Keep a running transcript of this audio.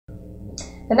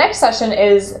The next session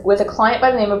is with a client by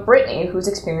the name of Brittany who's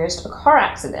experienced a car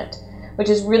accident, which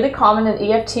is really common, and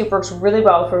EFT works really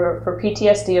well for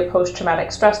PTSD or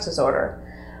post-traumatic stress disorder.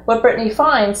 What Brittany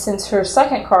finds since her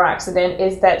second car accident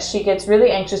is that she gets really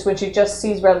anxious when she just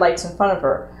sees red lights in front of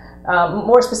her,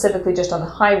 more specifically just on the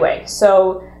highway.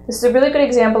 So this is a really good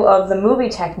example of the movie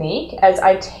technique, as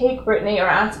I take Brittany, or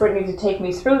ask Brittany to take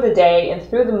me through the day and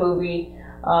through the movie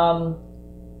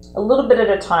a little bit at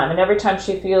a time. And every time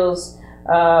she feels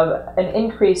an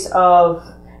increase of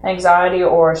anxiety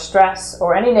or stress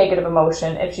or any negative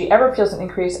emotion, if she ever feels an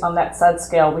increase on that SUD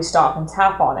scale, we stop and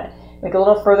tap on it. We go a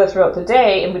little further throughout the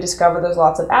day and we discover there's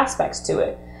lots of aspects to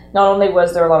it. Not only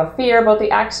was there a lot of fear about the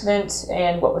accident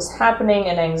and what was happening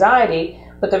and anxiety,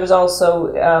 but there was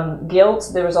also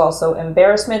guilt, there was also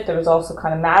embarrassment, there was also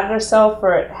kind of mad at herself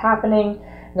for it happening,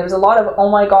 and there was a lot of,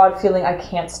 oh my God, feeling I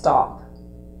can't stop.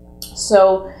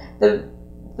 So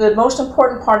the most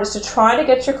important part is to try to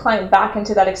get your client back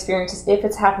into that experience as if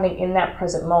it's happening in that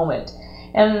present moment.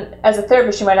 And as a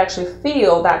therapist, you might actually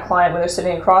feel that client when they're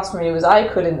sitting across from you, as I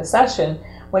could in the session,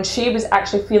 when she was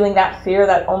actually feeling that fear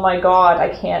that, oh my God, I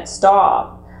can't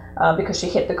stop, because she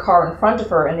hit the car in front of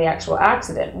her in the actual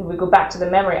accident. When we go back to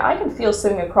the memory, I can feel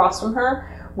sitting across from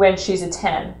her when she's a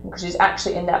 10, because she's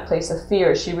actually in that place of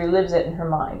fear. She relives it in her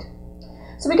mind.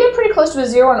 So we get pretty close to a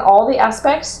 0 on all the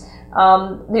aspects.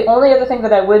 The only other thing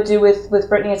that I would do with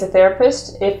Brittany as a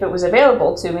therapist, if it was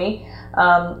available to me,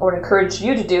 or encourage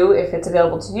you to do if it's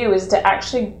available to you, is to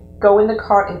actually go in the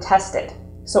car and test it.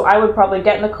 So I would probably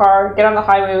get in the car, get on the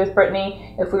highway with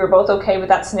Brittany, if we were both okay with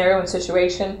that scenario and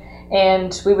situation,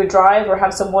 and we would drive or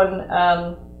have someone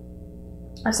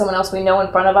else we know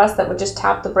in front of us that would just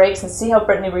tap the brakes and see how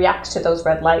Brittany reacts to those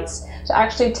red lights, to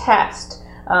actually test.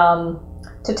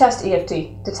 To test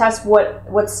EFT, to test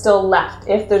what's still left,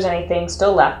 if there's anything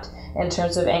still left in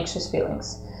terms of anxious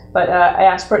feelings. But I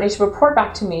asked Brittany to report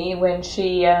back to me when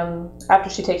she,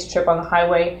 after she takes a trip on the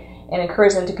highway, and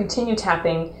encourage them to continue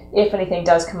tapping if anything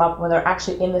does come up when they're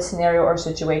actually in the scenario or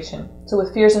situation. So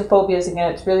with fears and phobias,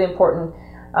 again, it's really important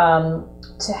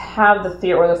to have the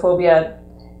fear or the phobia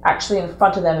actually in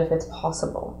front of them if it's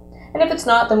possible. And if it's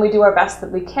not, then we do our best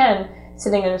that we can,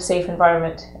 sitting in a safe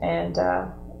environment, and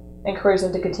encourage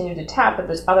them to continue to tap if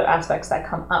there's other aspects that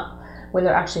come up when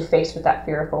they're actually faced with that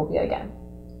fear or phobia again.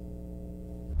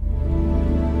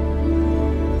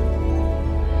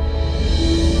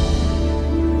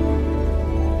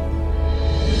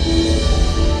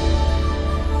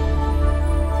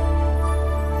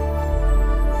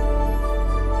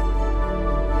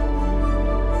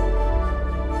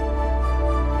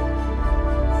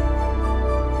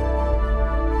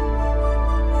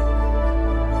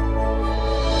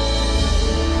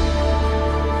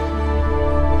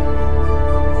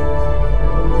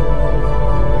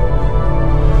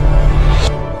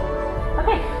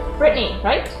 Brittany,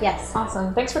 right? Yes.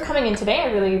 Awesome. Thanks for coming in today. I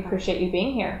really appreciate you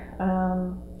being here.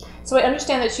 So I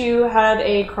understand that you had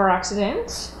a car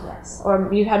accident. Yes. Or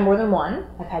you've had more than one.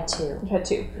 I've had 2. You've had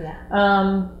 2. Yeah.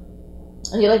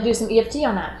 And you'd like to do some EFT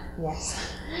on that?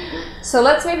 Yes. So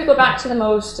let's maybe go back to the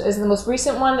most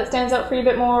recent one that stands out for you a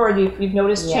bit more, or you've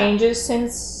noticed changes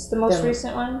since the most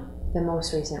recent one? The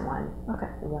most recent one. Okay.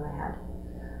 The one I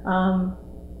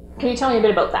had. Can you tell me a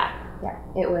bit about that? Yeah.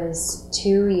 It was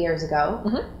 2 years ago.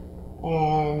 Mm-hmm.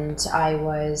 And I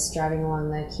was driving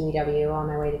along the QEW on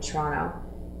my way to Toronto,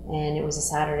 and it was a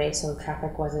Saturday, so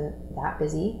traffic wasn't that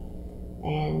busy,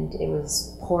 and it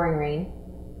was pouring rain.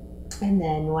 And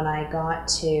then when I got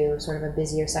to sort of a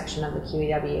busier section of the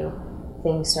QEW,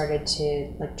 things started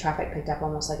to, like, traffic picked up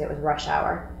almost like it was rush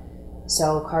hour.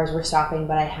 So cars were stopping,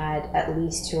 but I had at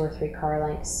least 2 or 3 car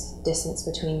lengths distance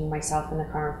between myself and the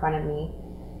car in front of me.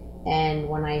 And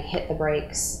when I hit the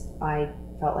brakes, I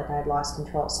felt like I had lost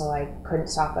control, so I couldn't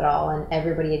stop at all, and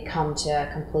everybody had come to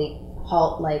a complete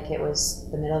halt like it was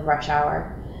the middle of rush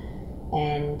hour,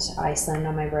 and I slammed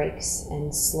on my brakes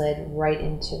and slid right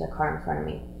into the car in front of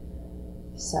me.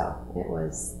 So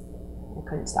I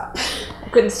couldn't stop.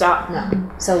 Couldn't stop.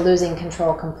 No. So losing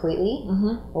control completely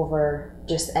over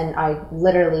and I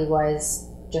literally was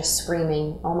just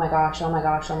screaming, oh my gosh, oh my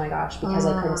gosh, oh my gosh, because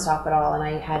I couldn't stop at all, and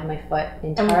I had my foot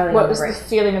entirely and what on the was brake. the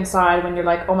feeling inside when you're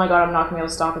like, oh my God, I'm not going to be able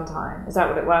to stop in time? Is that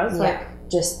what it was? Yeah,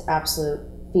 just absolute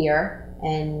fear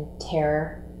and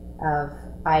terror of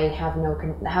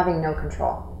having no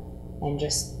control, and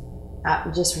just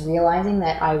realizing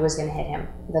that I was going to hit him,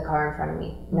 the car in front of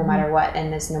me, no matter what, and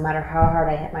no matter how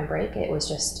hard I hit my brake, it was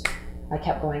just, I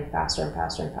kept going faster and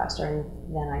faster and faster, and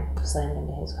then I slammed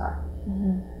into his car.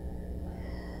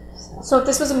 So if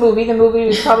this was a movie, the movie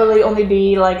would probably only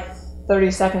be like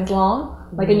 30 seconds long,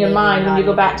 like in your mind when you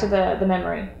go back to the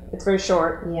memory. It's very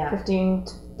short. Yeah. 15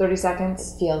 to 30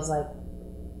 seconds. It feels like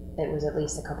it was at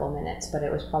least a couple minutes, but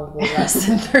it was probably less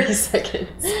than 30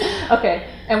 seconds. Okay.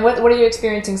 And what are you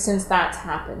experiencing since that's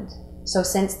happened? So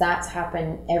since that's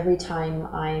happened, every time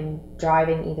I'm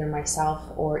driving either myself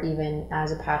or even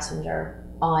as a passenger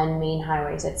on main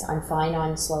highways, I'm fine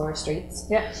on slower streets.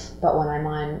 Yeah. But when I'm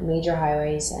on major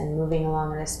highways and moving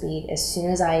along at a speed, as soon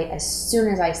as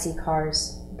I see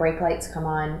cars, brake lights come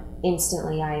on,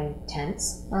 instantly I'm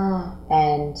tense. Oh.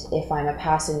 And if I'm a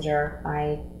passenger,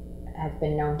 I have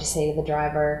been known to say to the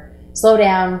driver, slow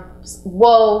down,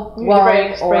 whoa,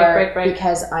 Brake.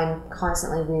 Because I'm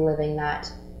constantly reliving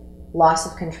that loss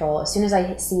of control. As soon as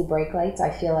I see brake lights,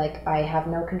 I feel like I have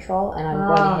no control and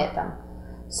I'm going to hit them.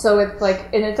 So it's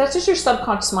like, and that's just your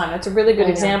subconscious mind. That's a really good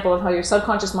example of how your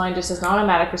subconscious mind just has an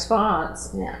automatic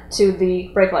response to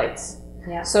the brake lights.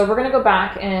 Yeah. So we're gonna go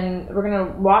back and we're gonna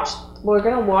watch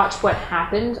what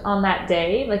happened on that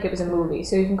day, like it was a movie.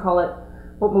 So you can call it,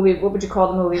 what movie? What would you call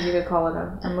the movie if you could call it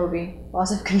a movie?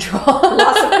 Loss of control.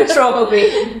 Loss of control movie.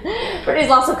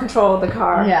 Brittany's loss of control of the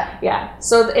car. Yeah. Yeah.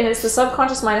 So, and it's the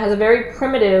subconscious mind has a very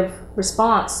primitive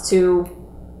response to,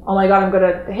 oh my God, I'm going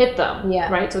to hit them.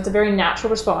 Yeah. Right? So it's a very natural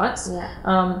response.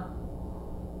 Yeah.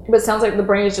 But it sounds like the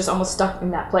brain is just almost stuck in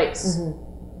that place.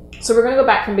 Mm-hmm. So we're going to go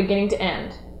back from beginning to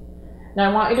end. Now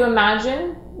I want you to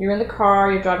imagine you're in the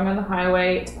car, you're driving on the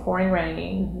highway, it's pouring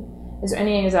rain. Mm-hmm. Is there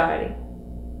any anxiety?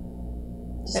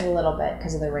 Just a little bit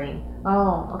because of the rain.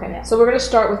 Oh, okay. Yeah. So we're going to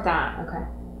start with that. Okay.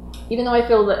 Even though I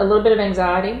feel a little bit of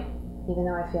anxiety. Even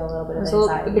though I feel a little bit of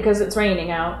anxiety. Because it's raining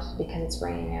out. Because it's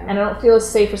raining out. And I don't feel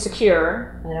safe or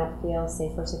secure. I don't feel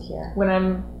safe or secure. When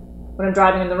I'm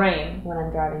driving in the rain. When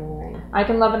I'm driving in the rain. I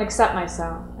can love and accept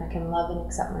myself. I can love and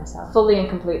accept myself. Fully and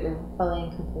completely. Fully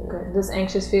and completely. Good. This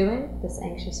anxious feeling. This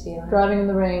anxious feeling. Driving in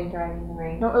the rain. Driving in the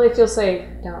rain. Don't really feel safe.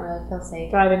 Don't really feel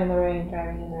safe. Driving in the rain.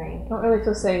 Driving in the rain. Don't really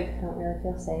feel safe. Don't really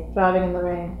feel safe. Driving in the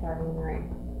rain. Driving in the rain.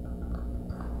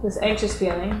 This anxious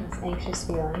feeling. This anxious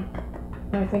feeling.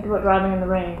 When I think about driving in the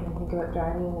rain. I think about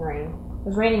driving in the rain. It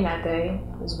was raining that day.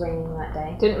 It was raining that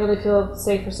day. Didn't really feel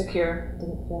safe or secure.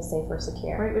 Didn't feel safe or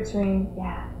secure. Right between,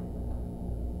 yeah.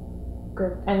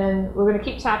 Good. And then we're going to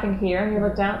keep tapping here, and you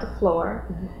look down at the floor,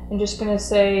 and just going to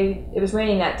say, it was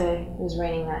raining that day. It was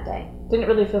raining that day. Didn't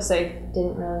really feel safe.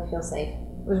 Didn't really feel safe.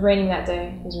 It was raining that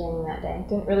day. It was raining that day.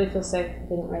 Didn't really feel safe.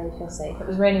 Didn't really feel safe. It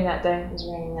was raining that day. It was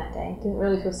raining that day. Didn't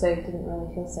really feel safe. Didn't really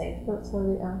feel safe. Good.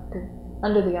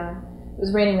 Under the eye. It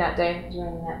was raining that day. It was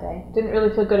raining that day. Didn't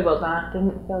really feel good about that.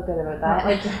 Didn't feel good about that.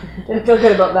 Didn't feel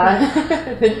good about that.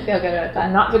 Didn't feel good about that.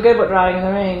 Did not feel good about driving in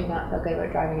the rain. Did not feel good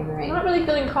about driving in the rain. Not really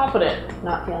feeling confident.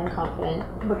 Not feeling confident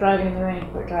about driving in the rain.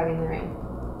 About driving in the rain.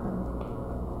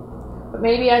 But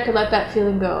maybe I could let that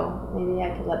feeling go. Maybe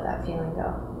I could let that feeling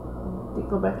go. Deep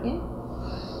full breath in.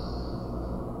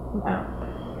 And out.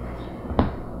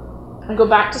 And go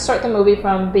back to start the movie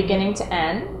from beginning to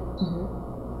end.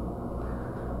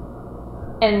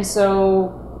 And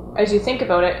so, as you think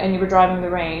about it, and you were driving in the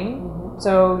rain,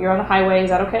 so you're on the highway, is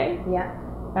that okay? Yeah.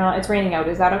 It's raining out,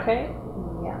 is that okay?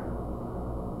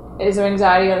 Yeah. Is there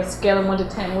anxiety on a scale of 1 to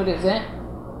 10? What is it?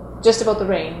 Just about the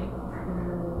rain?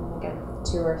 Like a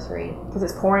 2 or 3. Because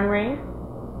it's pouring rain?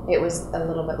 It was a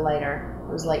little bit lighter.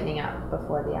 It was lightening up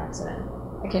before the accident.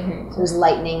 I can't hear you. It was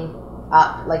lightening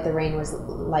up, like the rain was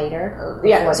lighter.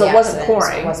 Yeah, so it wasn't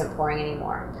pouring. So it wasn't pouring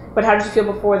anymore. But how did you feel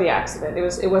before the accident?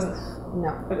 It wasn't.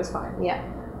 No. It was fine. Yeah.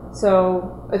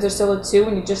 So, is there still a 2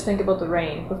 when you just think about the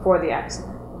before the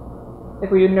accident? Like,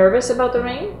 were you nervous about the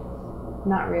rain?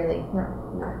 Not really. No.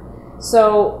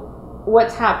 So,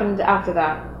 what's happened after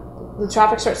that? The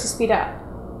traffic starts to speed up.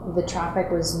 The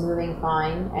traffic was moving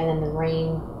fine, and then the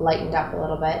rain lightened up a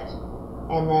little bit,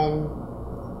 and then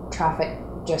traffic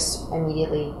just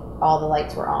immediately, all the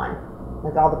lights were on.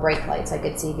 Like all the brake lights I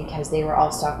could see because they were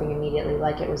all stopping immediately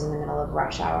like it was in the middle of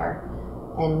rush hour.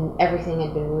 And everything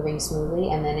had been moving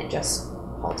smoothly, and then it just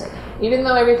halted. Even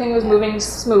though everything was moving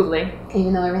smoothly.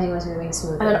 Even though everything was moving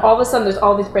smoothly. And then all of a sudden there's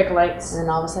all these brake lights. And then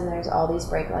all of a sudden there's all these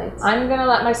brake lights. I'm going to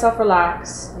let myself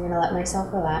relax. I'm going to let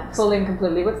myself relax. Fully and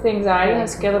completely. What's the anxiety on a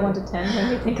scale of 1 to 10?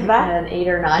 When you think of that? An 8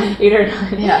 or 9. 8 or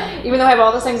 9. Yeah. Even though I have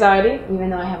all this anxiety. Even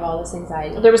though I have all this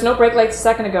anxiety. There was no brake lights a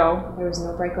second ago. There was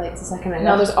no brake lights a second ago.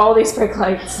 Now there's all these brake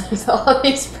lights. There's all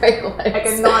these brake lights. I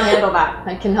cannot handle that.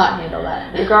 I cannot handle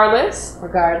that. Regardless.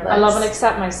 I love and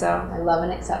accept myself. I love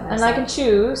and accept myself. And I can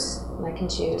choose.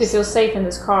 To feel safe in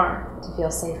this car. To feel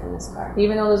safe in this car.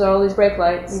 Even though there's all these brake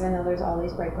lights. Even though there's all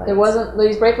these brake lights. There wasn't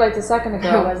these brake lights a second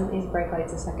ago. There wasn't these brake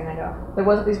lights a second ago. There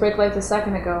wasn't these brake lights a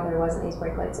second ago. There wasn't these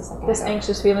brake lights a second This ago.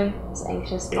 anxious feeling. This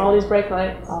anxious feeling. All these brake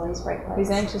lights. All these brake lights.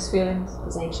 These anxious feelings.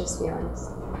 These anxious feelings.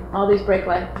 All these brake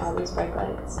lights. All these brake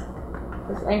lights.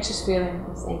 This anxious feeling.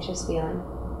 This anxious feeling.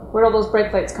 Where do all those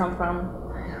brake lights come from?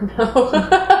 No.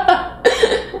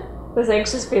 This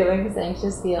anxious feeling. This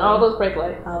anxious feeling. All those brake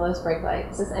lights. All those brake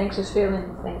lights. This anxious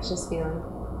feeling. This anxious feeling.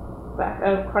 Back.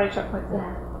 Karate chop points.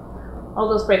 Yeah. All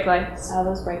those brake lights. All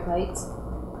those brake lights.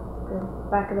 Good.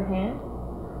 Back of the hand.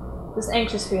 This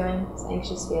anxious feeling. This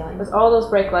anxious feeling. With all those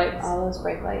brake lights. All those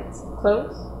brake lights.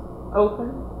 Close.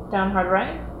 Open. Down hard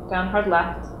right. Down hard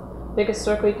left. Biggest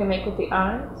circle you can make with the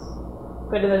eyes.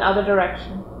 Good, in the other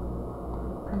direction.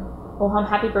 We'll hum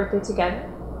happy birthday together.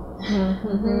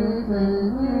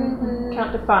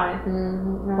 Count to 5.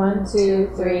 1,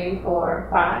 2, 3, 4,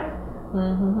 5.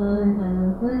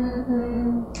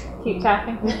 Keep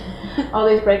tapping. All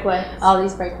these brake lights. All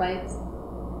these brake lights.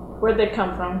 Where'd they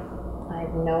come from? I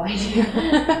have no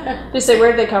idea. Just say,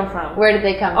 where'd they come from? Where did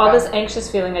they come All from? this anxious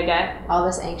feeling I get. All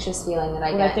this anxious feeling that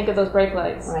I When get. I think of those brake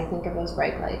lights. When I think of those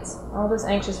brake lights. All this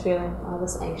anxious feeling. All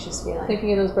this anxious feeling.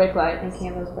 Thinking of those brake lights. Thinking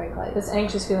of those brake lights. This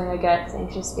anxious feeling I get. This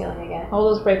anxious feeling I get. All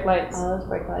those brake lights. All those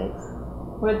brake lights.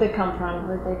 Where'd they come from?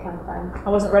 Where did they come from? I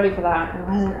wasn't ready for that. I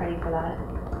wasn't ready for that.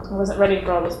 I wasn't ready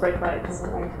for all those brake I lights.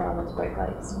 wasn't ready for all those brake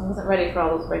lights. I wasn't ready for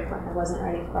all those brake I lights. wasn't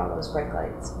ready for all those brake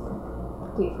lights.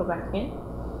 Deep, go back in.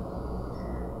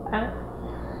 Out.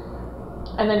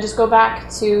 And then just go back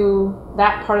to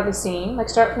that part of the scene. Like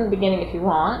start from the beginning if you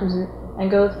want. And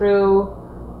go through,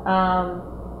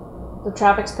 the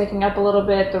traffic's picking up a little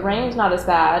bit. The rain's not as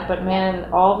bad, but man,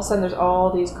 all of a sudden there's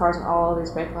all these cars and all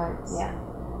these brake lights. Yeah.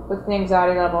 What's the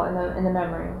anxiety level in the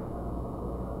memory?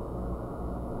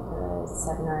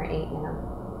 7 or 8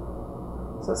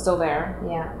 now. So it's still there.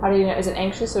 Yeah. How do you know? Is it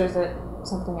anxious or is it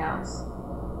something else?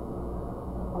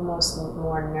 Almost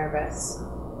more nervous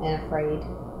and afraid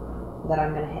that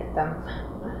I'm gonna hit them.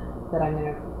 That I'm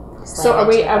gonna. So are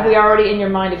we already in your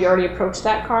mind? Have you already approached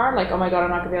that car? Like, oh my god, I'm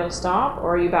not gonna be able to stop?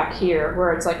 Or are you back here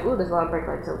where it's like, ooh, there's a lot of brake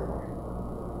lights over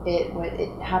there?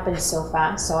 It happens so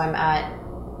fast. So I'm at,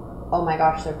 oh my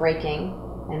gosh, they're braking,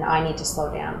 and I need to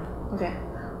slow down. Okay.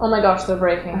 Oh my gosh, they're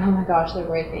braking. Oh my gosh, they're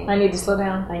braking. I need to slow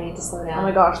down. I need to slow down. Oh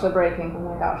my gosh, they're braking. Oh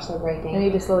my gosh, they're braking. I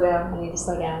need to slow down. I need to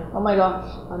slow down. Oh my gosh,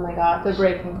 Oh my gosh, they're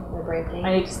braking. they're braking.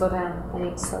 I need to slow down. I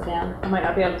need to slow down. I might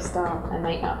not be able to stop. I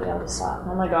might not be able to stop.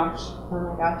 Oh my gosh, Oh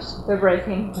my gosh, they're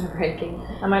braking. they're braking.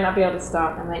 I might not be able to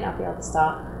stop. I might not be able to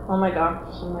stop. Oh my gosh,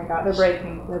 Oh my gosh, they're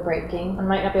braking. They're braking. I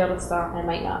might not be able to stop. I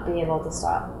might not be able to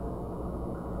stop.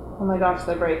 Oh my gosh,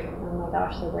 they're braking. Oh my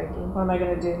gosh, they're braking. What am I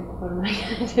gonna do? What am I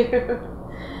gonna do?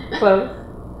 Close,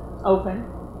 open,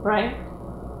 right,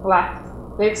 left,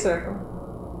 big circle,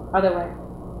 other way.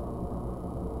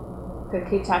 Good,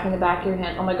 keep tapping the back of your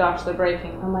hand. Oh my gosh, they're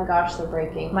braking. Oh my gosh, they're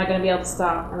braking. Am I gonna be able to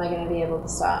stop? Am I gonna be able to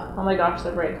stop? Oh my gosh,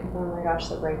 they're braking. Oh my gosh,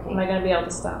 they're braking. Am I gonna be able to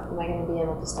stop? Am I gonna be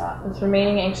able to stop? This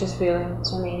remaining anxious feeling,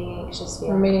 It's remaining anxious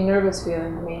feeling. remaining nervous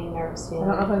feeling. Remaining nervous I feeling.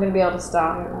 don't know if I'm gonna be able to I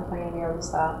stop. don't know if I'm gonna be able to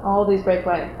stop. All these brake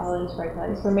lights. All these brake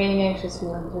lights. This remaining anxious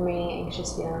feeling. Remaining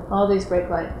anxious feeling. All these brake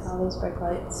lights. All these brake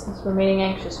lights. This remaining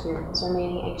anxious feeling. This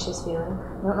remaining anxious feeling.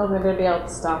 I don't know if I'm gonna be able to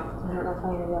stop. I don't know if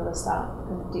I'm gonna be able to stop.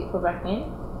 Deep, go back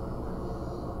in.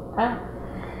 Out.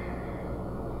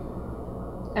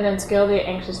 And then scale the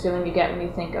anxious feeling you get when you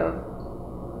think of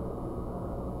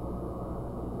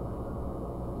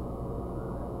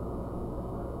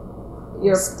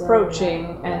you're Still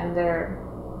approaching there, and they're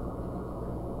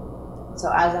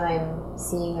So as I'm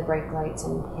seeing the brake lights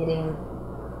and hitting,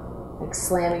 like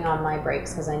slamming on my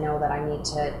brakes because I know that I need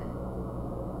to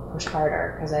push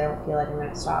harder because I don't feel like I'm going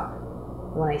to stop.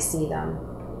 When I see them,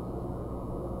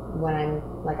 when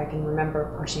I'm like, I can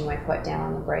remember pushing my foot down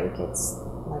on the brake, it's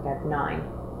like at 9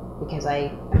 because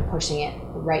I am pushing it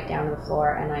right down to the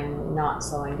floor and I'm not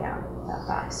slowing down that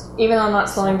fast. even though I'm not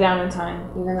slowing down in time.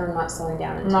 Even though I'm not slowing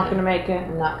down in I'm not time, gonna make it.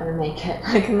 I'm not going to make it.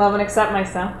 I can love and accept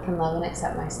myself I can love and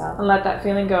accept myself. and let that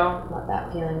feeling go. Let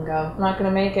that feeling go. I'm not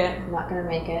gonna make it. I'm not going to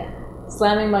make it.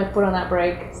 Slamming my foot on that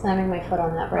brake. Slamming my foot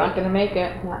on that brake. Not gonna make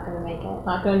it. I'm not going to make it.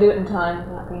 Not gonna do it in time.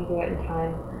 I'm not going to do it in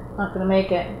time. Not gonna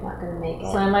make it. I'm not going to make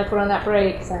it. Slam my foot on that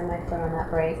brake. Slam my foot on that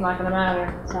brake. It's not gonna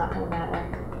matter. It's not going to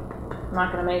matter. I'm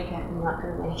not gonna make it. I'm not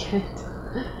going to make it.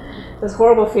 This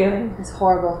horrible feeling. This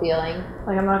horrible feeling.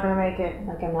 Like I'm not gonna make it.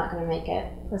 Like I'm not going to make it.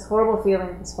 This horrible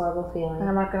feeling. This horrible feeling. Like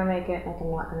I'm not gonna make it. Like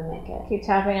I'm not going to make it. Keep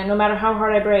tapping it. No matter how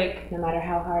hard I break, No matter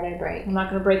how hard I break, I'm not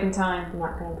gonna break in time. I'm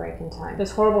not going to break in time.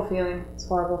 This horrible feeling. This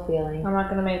horrible feeling. I'm not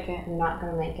gonna make it. I'm not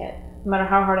going to make it. No matter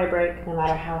how hard I break. No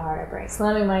matter how hard I break.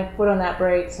 Slamming my foot on that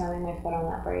brake Slamming my foot on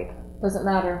that brake. doesn't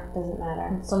matter. Doesn't matter.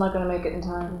 I'm still not gonna make it in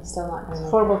time. I'm still not going to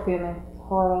make Horrible it. feeling.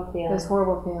 Horrible feeling. This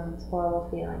horrible feeling. This horrible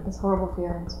feeling. This horrible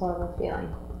feeling. This horrible feeling.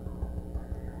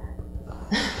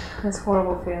 This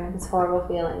horrible feeling. This horrible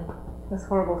feeling. This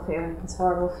horrible feeling. This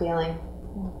horrible feeling.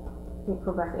 Deep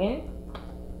pull back in.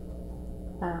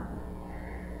 Out.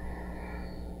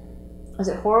 Is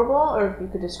it horrible, or if you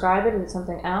could describe it, is it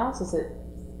something else? Is it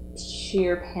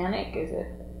sheer panic? Is it...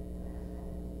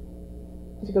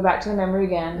 If you go back to the memory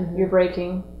again, you're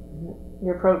braking,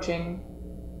 you're approaching.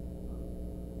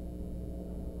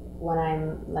 When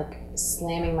I'm like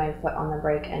slamming my foot on the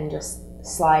brake and just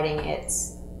sliding,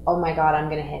 it's, oh my God, I'm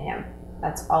gonna hit him.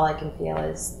 That's all I can feel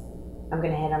is, I'm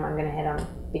gonna hit him,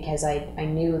 because I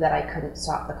knew that I couldn't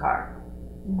stop the car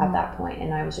at that point,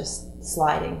 and I was just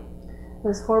sliding.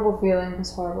 This horrible feeling. I'm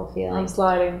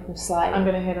sliding. I'm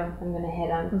gonna hit him.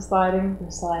 I'm sliding.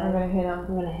 I'm gonna hit him.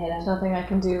 There's nothing I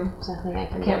can do. I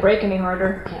can't brake any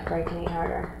harder.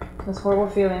 This horrible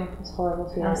feeling.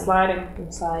 I'm sliding.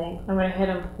 I'm gonna hit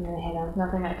him.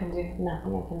 Nothing I can do.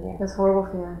 This horrible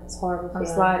feeling. I'm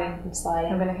sliding.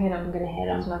 I'm gonna hit him.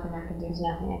 There's nothing I can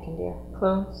do.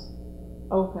 Close.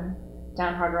 Open.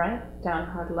 Down hard right. Down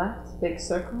hard left. Big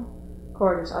circle.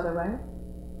 Quarters other way.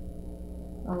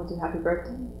 And we'll do happy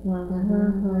birthday.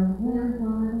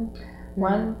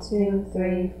 1, 2,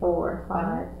 3, 4,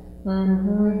 5.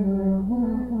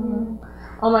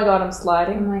 Oh my God, I'm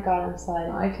sliding.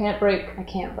 I can't brake. I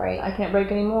can't brake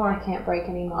anymore.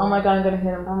 Oh my God, I'm gonna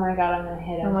hit him. Oh my God, I'm gonna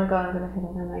hit him.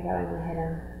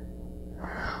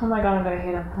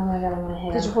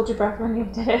 Did you hold your breath when you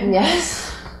did it? Yes.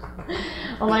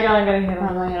 Oh my God, I'm gonna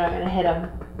hit him.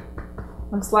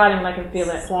 I'm sliding and I can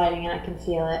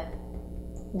feel it.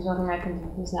 There's nothing I can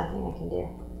do.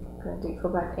 Good. Deep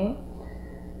pull back in.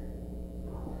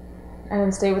 And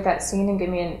then stay with that scene and give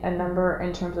me a number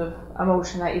in terms of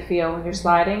emotion that you feel when you're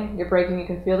sliding. You're braking, you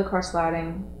can feel the car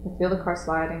sliding.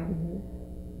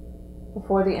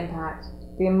 Before the impact.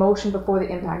 The emotion before the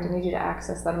impact. I need you to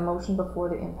access that emotion before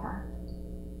the impact.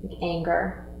 Like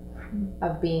anger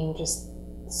of being just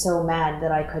so mad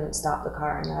that I couldn't stop the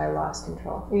car and that I lost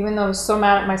control. Even though I was so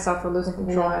mad at myself for losing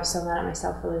control. I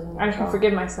can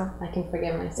forgive myself. Even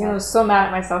though I was so mad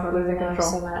at myself for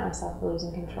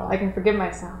losing control. I can forgive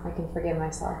myself.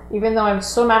 Even though I'm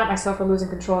so mad at myself for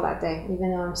losing control that day.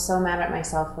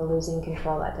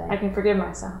 I can forgive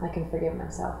myself.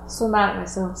 So mad at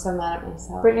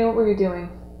myself. Brittany, what were you doing?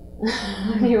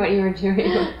 What you were doing.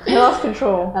 I lost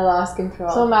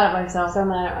control. So mad at myself.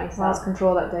 Lost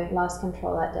control that day.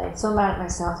 So mad at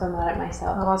myself.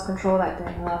 I lost control that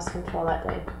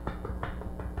day.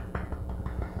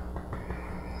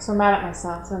 So mad at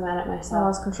myself. I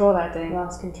lost control that day.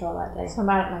 So mad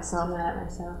at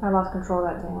myself. I lost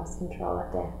control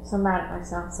that day. So mad at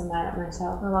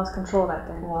myself. I lost control that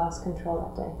day.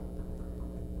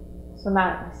 So mad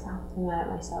at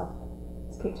myself.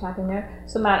 Just keep tapping there.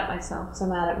 So mad at myself.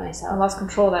 I lost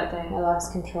control that day.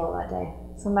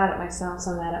 So mad at myself.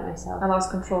 I lost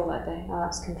control that day.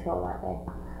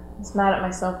 Just mad at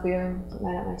myself feeling.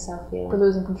 For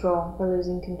losing control.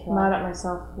 Mad at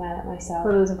myself.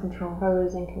 For losing control.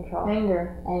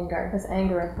 Anger. This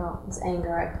anger I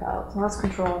felt. Lost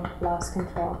control.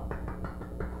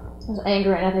 There's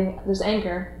anger and nothing. There's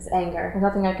anger. There's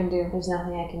nothing I can do. I'm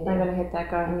gonna hit that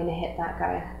guy.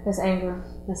 This anger.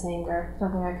 There's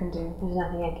nothing I can do.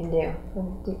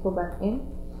 Deep pull back in.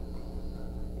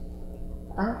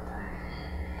 Up.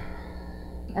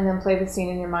 And then play the scene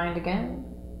in your mind again.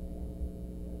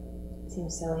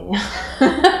 Seems silly now.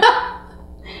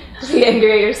 Just be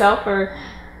angry at yourself, or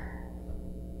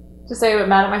just say I'm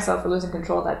mad at myself for losing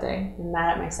control that day.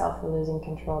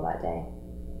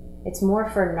 It's more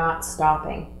for not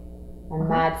stopping. I'm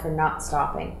mad for not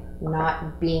stopping.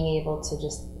 Not being able to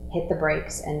just hit the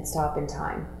brakes and stop in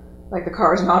time. Like the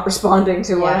car is not responding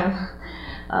to what I'm...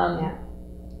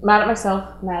 Mad at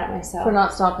myself. For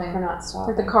not stopping.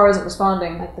 Like the car isn't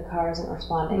responding.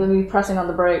 Then me pressing on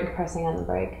the brake.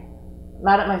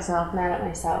 Mad at myself.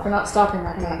 For not stopping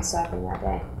that day.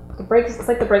 The brakes, it's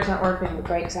like the brakes aren't working.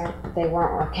 They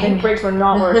weren't working. The brakes were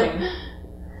not working.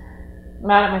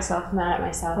 Mad at myself.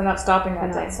 For not stopping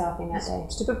that day.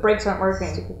 Stupid brakes aren't working.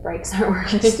 Stupid brakes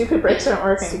aren't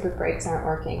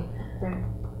working. Okay.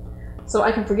 So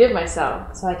I can forgive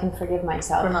myself.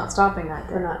 For not stopping that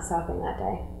day.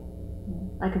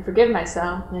 I can forgive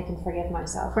myself.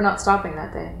 For not stopping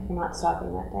that day.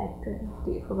 Good.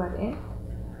 Deep pull back in.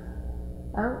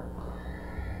 Out.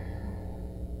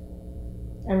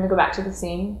 I'm going to go back to the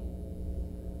scene.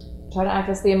 Try to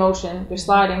access the emotion. You're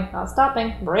sliding, not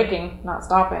stopping. Braking, not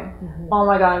stopping. Oh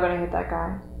my God, I'm going to hit that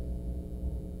guy.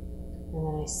 And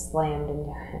then I slammed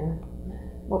into him.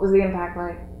 What was the impact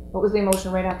like? What was the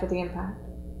emotion right after the impact?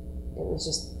 It was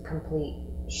just complete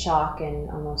shock and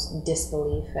almost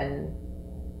disbelief and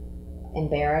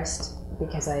embarrassed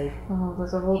because I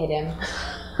hit him.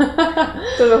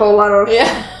 There's a whole lot of...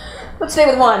 Yeah. Let's stay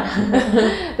with one.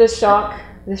 The shock.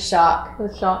 The shock. The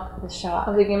shock. The shock.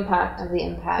 Of the impact. Of the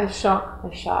impact. The shock.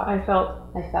 The shock. I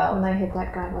felt when I hit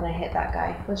that guy. When I hit that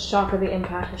guy. The shock of the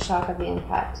impact. The shock of the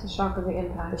impact. The shock of the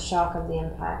impact. The shock of the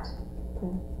impact.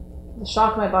 The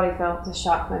shock my body felt. The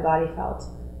shock my body felt.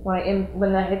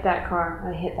 When I hit that car.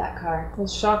 When I hit that car. The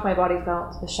shock my body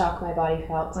felt. The shock my body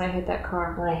felt. When I hit that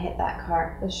car. When I hit that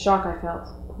car. The shock I felt.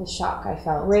 The shock I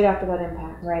felt. Right after that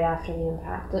impact. Right after the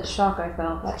impact. That shock I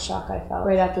felt. That shock I felt.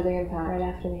 Right after the impact. Right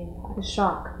after the impact. The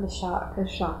shock. The shock. The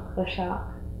shock. The shock.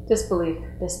 Disbelief.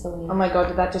 Disbelief. Oh my god,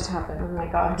 did that just happen? Oh my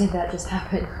god, did that just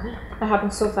happen? It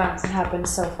happened so fast. It happened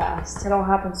so fast. It all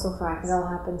happened so fast. It all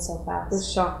happened so fast. The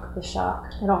shock. The shock.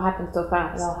 It all happened so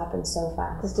fast. It all happened so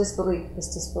fast. This disbelief.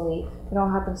 This disbelief. It all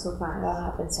happened so It fast. all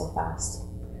happened so fast.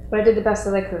 But I did the best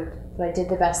that I could. But I did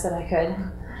the best that I could.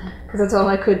 Because that's all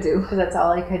I could do. Because that's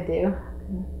all I could do.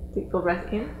 Deep full breath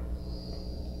in.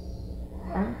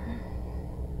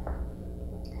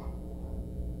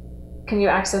 Can you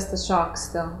access the shock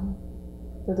still?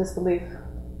 The disbelief?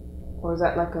 Or is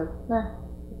that like a...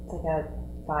 It's like a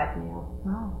 5 now.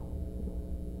 Oh.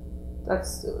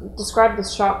 Describe the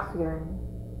shock feeling.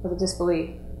 Or the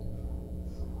disbelief.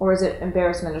 Or is it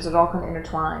embarrassment? Is it all kind of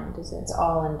intertwined? It's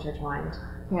all intertwined.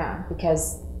 Yeah.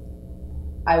 Because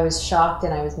I was shocked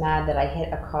and I was mad that I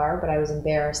hit a car, but I was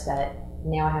embarrassed that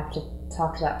now I have to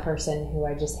talk to that person who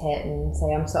I just hit and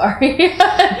say I'm sorry.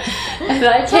 And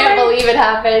I can't believe it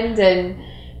happened and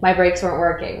my brakes weren't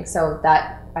working. So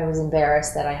that I was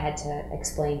embarrassed that I had to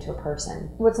explain to a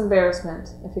person. What's embarrassment?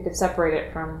 If you could separate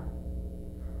it from...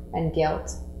 And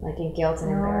guilt. Like in guilt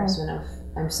and embarrassment of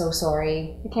I'm so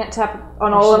sorry. You can't tap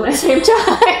on all of them at the same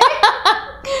time.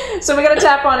 So we gotta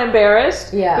tap on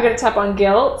embarrassed. Yeah. We gotta tap on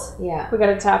guilt. Yeah. We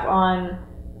gotta tap on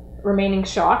remaining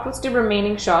shock. Let's do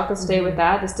remaining shock. Let's stay with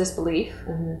that, this disbelief.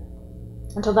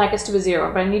 Until that gets to a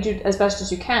 0. But I need you, as best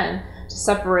as you can, to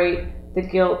separate the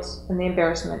guilt and the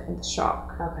embarrassment and the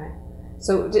shock. Okay.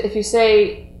 So if you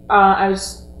say, I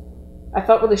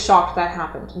felt really shocked that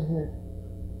happened.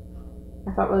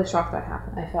 I felt really shocked that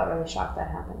happened. I felt really shocked that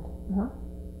happened.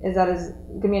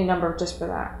 Give me a number just for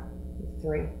that.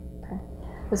 3.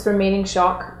 This remaining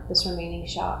shock. This remaining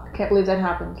shock. Can't believe that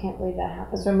happened. Can't believe that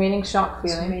happened. This remaining shocked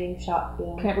feeling. This remaining shocked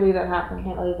feeling. Can't believe that happened.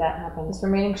 Can't believe that happened. This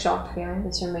remaining shocked feeling.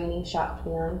 This remaining shocked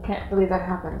feeling. Can't believe that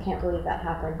happened. Can't believe that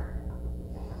happened.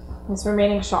 This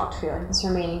remaining shocked feeling. This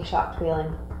remaining shocked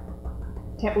feeling.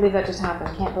 Can't believe that just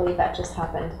happened. Can't believe that just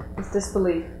happened. This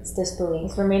disbelief. This disbelief.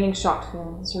 This remaining shocked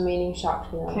feeling. This remaining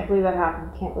shocked feeling. Can't believe that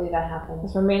happened. Can't believe that happened.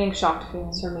 This remaining shocked feeling.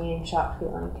 This remaining shocked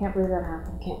feeling. Can't believe that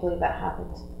happened. Can't believe that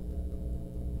happened.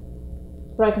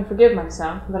 But I can forgive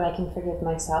myself. But I can forgive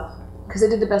myself. Because I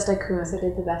did the best I could. Because I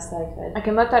did the best I could. I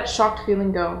can let that shocked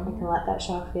feeling go. I can let that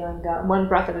shocked feeling go. One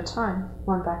breath at a time.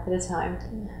 One breath at a time.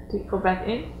 Deep full breath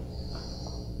in.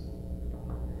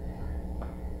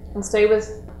 And stay with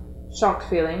shocked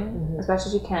feeling as best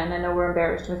as you can. I know we're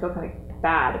embarrassed and we feel kind of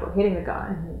bad about hitting the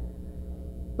guy.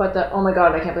 But oh my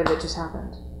god, I can't believe it just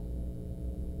happened.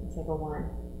 It's like a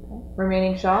 1.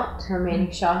 Remaining shocked. Remaining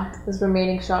shocked. This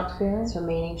remaining shocked feeling. This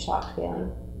remaining shocked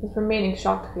feeling. This remaining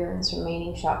shocked feeling. This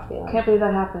remaining shocked feeling. Can't believe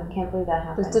that happened. Can't believe that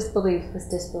happened. This disbelief. This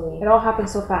disbelief. It all happened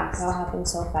so fast. It all happened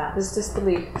so fast. This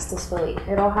disbelief. This disbelief.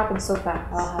 It all happened so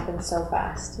fast. It all happened so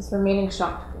fast. This remaining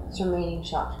shocked feeling. This remaining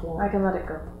shocked feeling. I can let it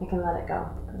go. I can let it go.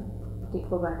 Deep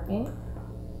full breath in.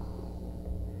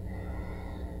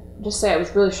 Just say I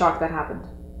was really shocked that happened.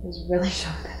 I was really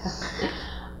shocked that happened.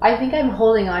 I think I'm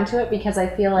holding on to it because I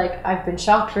feel like I've been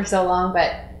shocked for so long,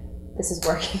 but this is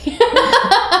working.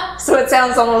 So it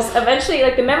sounds almost, eventually,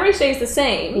 like the memory stays the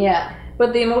same. Yeah.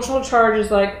 But the emotional charge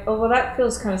is like, oh, well, that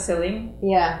feels kind of silly.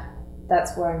 Yeah.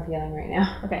 That's what I'm feeling right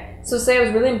now. Okay. So say I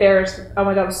was really embarrassed. Oh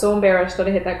my god, I was so embarrassed that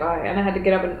I hit that guy. And I had to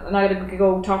get up and I had to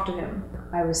go talk to him.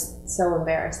 I was so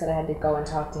embarrassed that I had to go and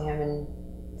talk to him and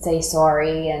say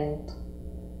sorry and...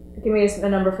 Give me a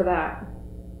number for that.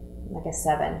 Like a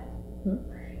 7.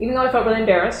 Even though I felt really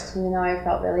embarrassed. Even though I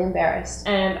felt really embarrassed.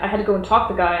 And I had to go and talk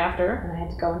to the guy after. And I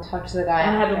had to go and talk to the guy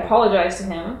and after. I had to apologize to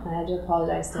him. I had to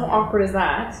apologize to him. How awkward is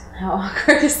that? How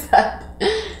awkward is that?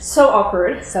 So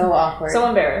awkward. So awkward. So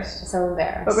embarrassed. So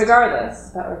embarrassed. But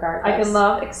regardless. I can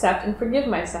love, accept, and forgive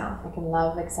myself. I can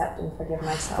love, accept, and forgive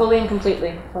myself. Fully and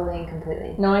completely. Fully and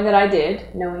completely. Knowing that I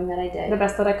did. Knowing that I did. The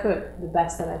best that I could. The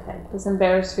best that I could. This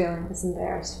embarrassed feeling. This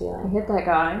embarrassed feeling. I hit that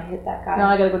guy. I hit that guy. Now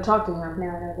I gotta go talk to him.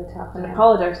 Now I gotta go talk to him. And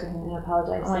apologize to him. And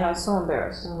apologize to him. Oh my god, so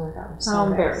embarrassed. Oh my god, so How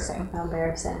embarrassing. How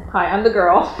embarrassing. Hi, I'm the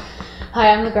girl.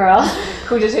 Hi, I'm the girl.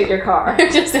 Who just hit your car. Who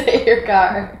just hit your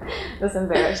car. This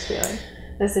embarrassed feeling.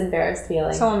 This embarrassed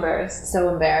feeling. So embarrassed. So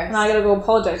embarrassed. Now I gotta go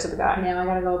apologize to the guy. Now I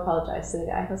gotta go apologize to the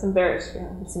guy. That's embarrassed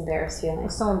feeling. It's embarrassed feeling. I'm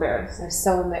so embarrassed. I'm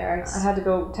so embarrassed. I had to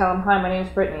go tell him, hi, my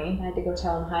name's Brittany. I had to go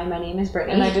tell him, hi, my name is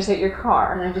Brittany. And I just hit your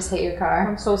car. And I just hit your car.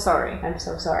 I'm so sorry. I'm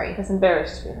so sorry. That's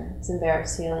embarrassed feeling. It's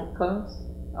embarrassed feeling. Close.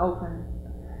 Open.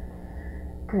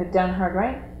 Good. Down hard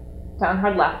right. Down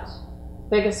hard left.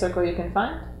 Biggest circle you can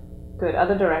find. Good.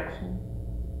 Other direction.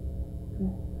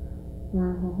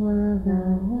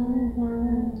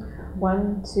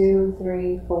 1, 2,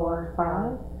 3, 4,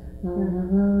 5.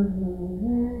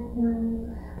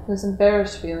 This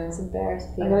embarrassed feeling. It's embarrassed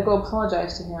I feeling. gotta go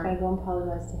apologize to him. I gotta go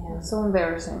apologize to him. It's so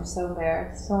embarrassing. I'm so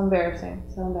embarrassed. So embarrassing.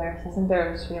 So embarrassing. It's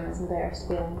embarrassed feeling. It's embarrassed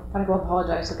feeling. I gotta go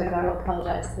apologize to the I gotta go guy.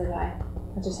 apologize to the guy.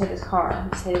 I just hit his car. I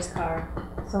just hit his car.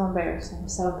 So embarrassing.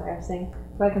 So embarrassing.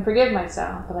 But I can forgive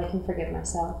myself But I can forgive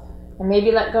myself. and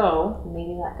maybe let go And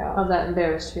maybe let go of that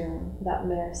embarrassed feeling that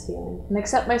embarrassed feeling. and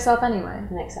accept myself anyway.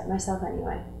 And accept myself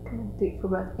anyway. Deep full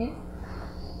breath in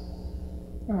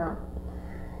and out.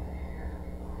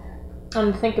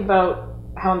 And think about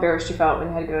how embarrassed you felt when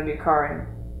you had to get out of your car and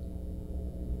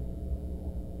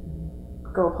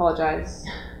go apologize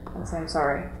and say, I'm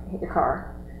sorry, I hit your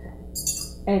car.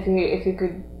 And if you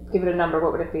could give it a number,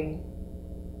 what would it be?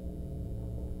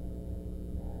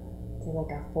 Say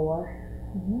like a 4.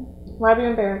 Why were you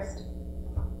embarrassed?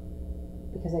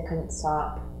 Because I couldn't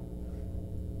stop.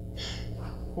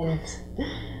 And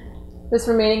This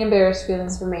remaining embarrassed feeling.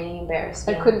 this remaining embarrassed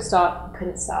I feeling. couldn't stop. I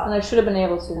couldn't stop. And I should have been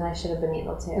able And to. I should have been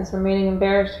able to. This remaining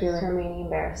embarrassed This feeling. remaining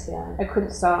embarrassed feeling. I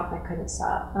couldn't stop. I couldn't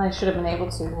stop. And I should have been able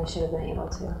to. And I should have been able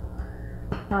to.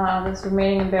 This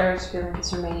remaining embarrassed feeling.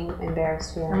 This remaining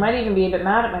embarrassed feeling. I might even be a bit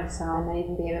mad at I myself might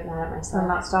even be a bit mad at for myself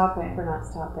not stopping. for not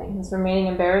stopping. This remaining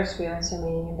embarrassed feeling. This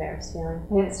remaining embarrassed feeling.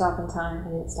 I didn't stop in I time.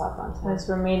 didn't stop on time. This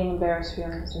remaining embarrassed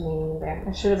feeling. This remaining I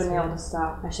embarrassed. should have been able to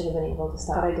stop, I should have been able to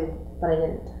stop. but I didn't. But I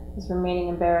didn't. This remaining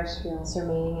embarrassed feeling. This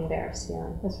remaining embarrassed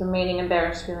feeling. This remaining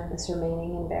embarrassed feeling. This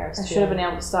remaining embarrassed I feeling. should have been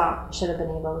able to stop, I should have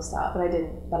been able to stop. but I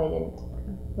didn't. But I didn't.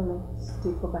 Release.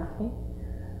 Deep full breath in.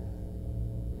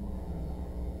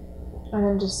 And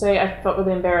then just say, I felt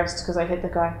really embarrassed because I hit the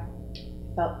guy.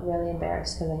 Felt really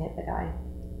embarrassed because I hit the guy.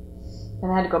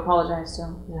 And I had to go apologize to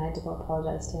him. And I had to go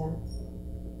apologize to him.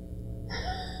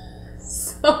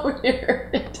 So weird.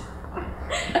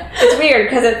 It's weird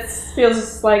because it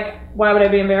feels like, why would I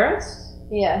be embarrassed?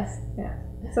 Yes. Yeah.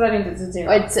 So that means it's a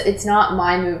 0. It's not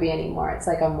my movie anymore. It's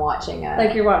like I'm watching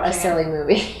like you're watching a silly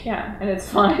movie. Yeah, and it's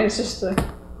fine. It's just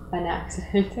An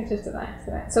accident. it's just an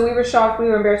accident. So we were shocked. We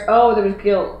were embarrassed. Oh, there was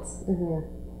guilt.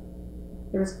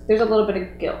 Mm-hmm. There's a little bit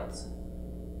of guilt.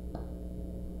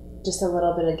 Just a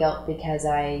little bit of guilt because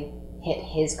I hit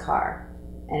his car,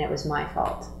 and it was my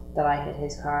fault that I hit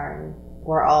his car, and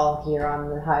we're all here on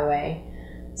the highway,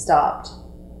 stopped.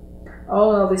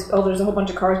 Oh, there's a whole bunch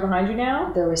of cars behind you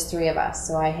now. There was 3 of us,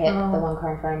 so I hit Oh. the one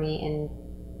car in front of me, and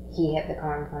he hit the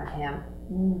car in front of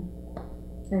him.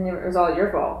 And it was all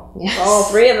your fault. Yes. All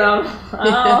 3 of them.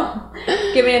 Oh.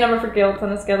 Give me a number for guilt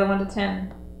on a scale of 1 to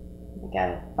 10. I got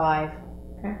a 5.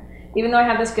 Okay. Even though I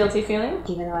have this guilty feeling,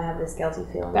 Even though I have this guilty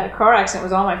feeling. that car accident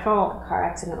was all my fault. The car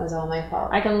accident was all my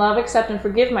fault. I can love, accept, and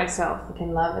forgive myself I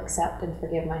can love, accept, and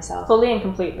forgive myself fully and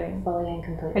completely. fully and I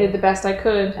completely. did the best I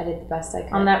could I did the best I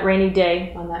could on that rainy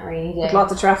day on that rainy day with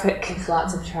lots of traffic. with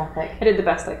lots of traffic. I did the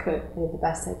best I could. I did the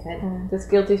best I could. This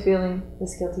guilty feeling,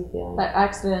 This guilty feeling, that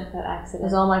accident, that accident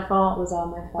was all my fault. was all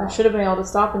my I fault. should have been able to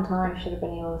stop in I time. should have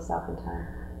been able to stop in time.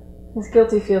 This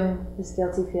guilty feeling, This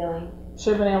guilty feeling,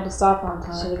 should have been able to stop on I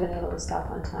should time. have been able to stop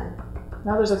on time.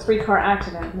 Now there's a 3-car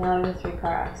accident, Now there's a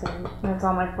 3-car accident. and it's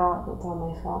all my fault. It's all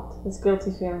my fault. This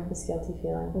guilty feeling, This guilty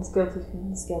feeling, this guilty feeling,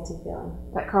 this guilty feeling,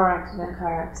 that car that accident,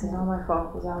 car it's accident all my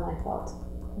fault. was all my fault.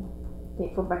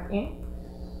 Deep full back in.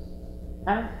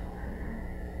 Out.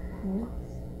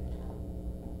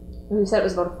 You said it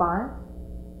was about a 5?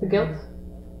 The guilt?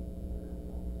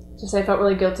 Just say I felt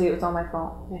really guilty, it was all my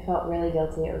fault. I felt really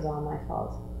guilty. It was all my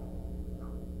fault.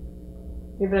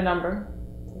 Give it a number.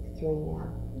 It's like 3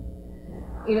 now.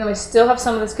 Even though I still have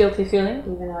some of this guilty feeling,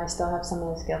 Even though I still have some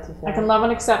of this guilty feeling. I can love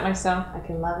and accept myself I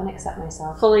can love and accept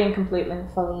myself fully and completely.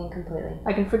 fully and completely.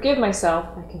 I can forgive myself,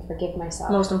 I can forgive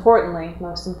myself. most importantly,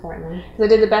 Most importantly, because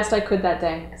I did the best I could that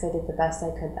day. because I did the best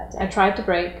I could that I day. tried to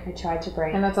break, I tried to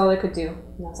break, and that's all I could do.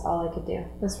 and that's all I could do.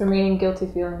 This remaining guilty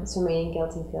feeling, This remaining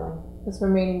guilty feeling. this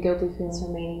remaining guilty This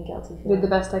feeling. remaining guilty I did feeling. the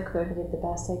best I I could, did the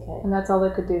best I could, and that's all I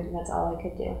could do. and that's all I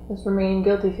could do. This remaining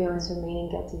guilty feeling, This remaining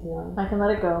guilty feeling. I can let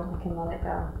it go. I can let it go.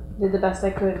 I did the best I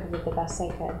could. I did the best I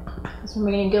could. This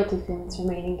remaining guilty feeling, This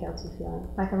remaining guilty feeling.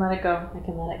 I can let it go. I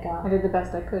can let it I go. did the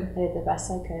best I could. I did the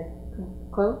best I could.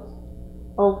 Close,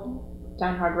 open,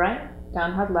 down hard right,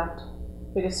 down, hard left.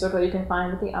 Biggest circle you can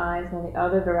find with the eyes, and then the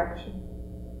other direction.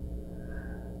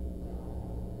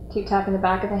 Keep tapping the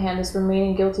back of the hand. This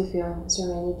remaining guilty feeling. This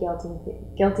remaining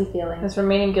guilty feeling. This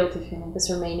remaining guilty feeling. This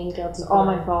remaining guilty It's feeling. all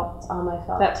my fault. It's all my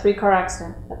fault. That 3-car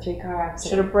accident. That 3-car accident.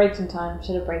 Should have braked in time.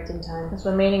 Should have braked in time. This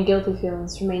remaining guilty feeling.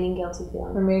 This remaining guilty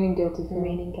feeling. Remaining guilty feeling.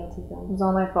 Remaining guilty feeling. It's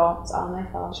all my fault. It's all my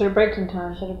fault. Should have braked in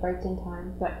time. Should have braked in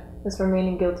time. This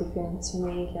remaining guilty feeling. This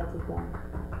remaining guilty feeling.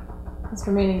 This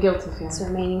remaining guilty feeling. This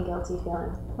remaining guilty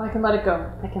feeling. I can let it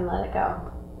go. I can let it go.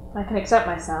 I can accept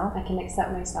myself. I can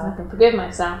accept myself. I can forgive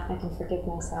myself. I can forgive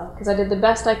myself. Because I did the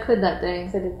best I could that day.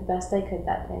 Because I did the best I could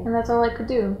that day. And that's all I could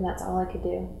do. And that's all I could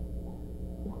do.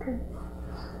 Okay.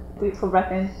 Deep full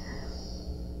breath in.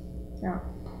 Yeah.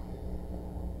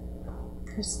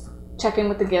 Just check in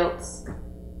with the guilt.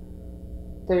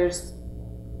 There's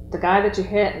the guy that you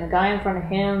hit and the guy in front of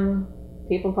him.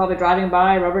 People probably driving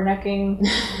by, rubbernecking.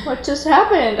 What just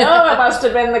happened? Oh, it must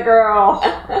have been the girl.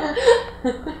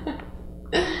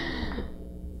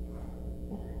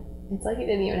 It's like it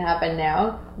didn't even happen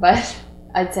now, but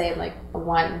I'd say like a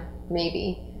 1,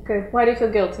 maybe. Okay, why do you feel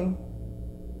guilty? I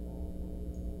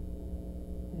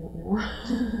don't know.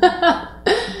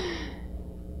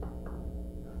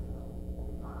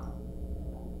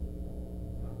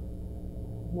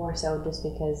 More so just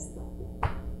because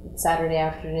it's Saturday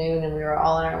afternoon and we were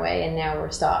all on our way and now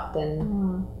we're stopped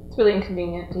and... It's really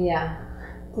inconvenient. Yeah.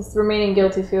 This remaining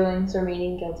guilty feeling. This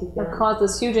remaining guilty feeling. Have caused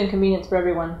this huge inconvenience for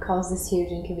everyone. Caused this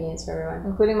huge inconvenience for everyone.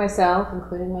 Including myself.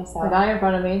 Including myself. The guy in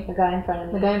front of me. The guy in front of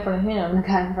me. The guy in front of him. The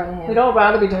guy in front of him. We'd all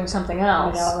rather be doing something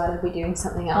else. We'd all rather be doing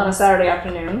something else. On a Saturday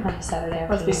afternoon. On a Saturday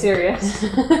afternoon. Let's be serious.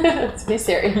 Let's be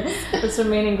serious. This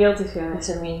remaining guilty feeling. This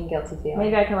remaining guilty feeling.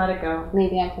 Maybe I can let it go.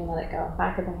 Maybe I can let it go.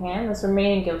 Back of the hand. This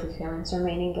remaining guilty feeling. This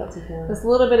remaining guilty feeling. This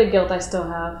little bit of guilt I still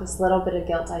have. This little bit of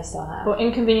guilt I still have. About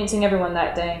inconveniencing everyone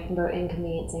that day. About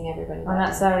inconveniencing everybody on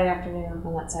that Saturday afternoon.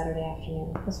 On that Saturday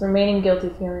afternoon. This remaining guilty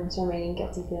feeling. This remaining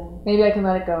guilty feeling. Maybe I can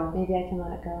let it go. Maybe I can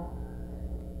let it go.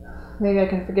 Maybe I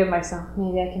can forgive myself.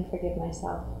 Maybe I can forgive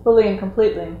myself. Fully and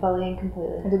completely. Fully and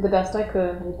completely. I did the best I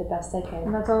could. I did the best I could.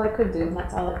 And that's all I could do. And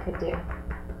that's all I could do.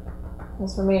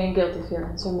 This remaining guilty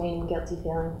feeling. This remaining guilty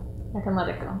feeling. I can let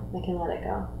it go. I can let it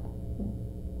go.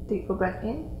 Deep full breath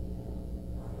in.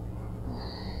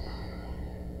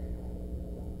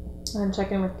 And then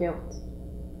check in with guilt.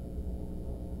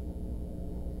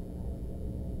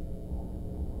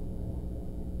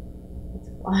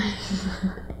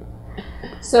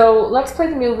 So let's play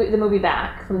the movie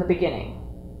back from the beginning.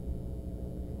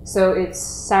 So it's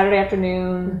Saturday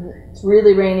afternoon. It's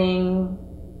really raining.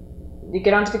 You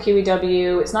get onto the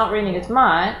QEW. It's not raining as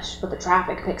much, but the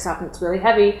traffic picks up and it's really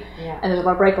heavy. Yeah. And there's a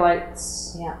lot of brake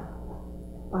lights. Yeah.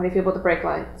 How do you feel about the brake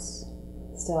lights?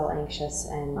 Still anxious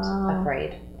and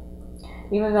afraid.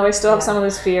 Even though I still have some of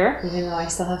this fear. Even though I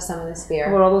still have some of this fear.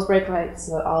 About all those brake lights.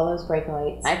 About all those brake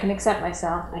lights. I can accept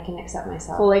myself. I can accept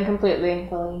myself. Fully and completely.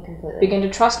 Fully and completely. Begin to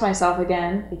trust myself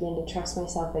again. Begin to trust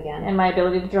myself again. And my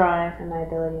ability to drive. And my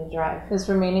ability to drive. This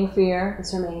remaining fear.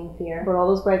 This remaining fear. About all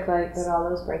those brake lights. About all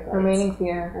those brake lights. Remaining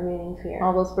fear. Remaining fear.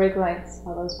 All those brake lights.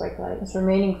 All those brake lights. This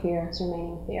remaining fear. This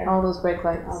remaining fear. All those brake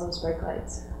lights. All those brake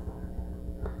lights.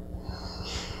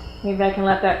 Maybe I can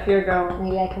let that fear go.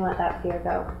 Maybe I can let that fear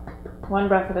go. One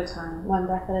breath at a time. One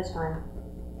breath at a time.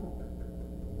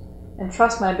 And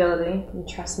trust my ability. And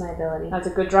trust my ability. As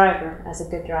a good driver. As a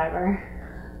good driver.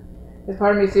 This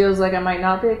part of me feels like I might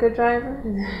not be a good driver.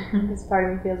 This part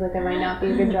of me feels like I might not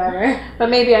be a good driver. But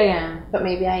maybe I am. But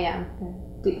maybe I am.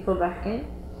 Okay. Deep full breath in.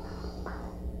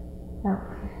 Now.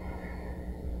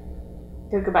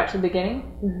 Go back to the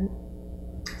beginning.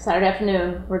 Saturday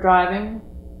afternoon. We're driving.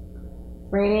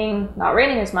 Raining. Not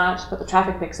raining as much, but the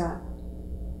traffic picks up.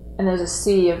 And there's a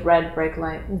sea of red brake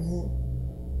light.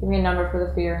 Give me a number for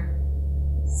the fear.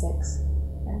 6.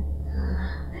 Okay.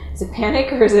 Is it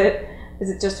panic or is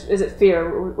it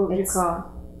fear? What would you call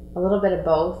it? A little bit of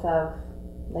both. Of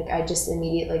like I just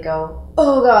immediately go,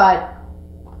 oh God.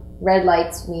 Red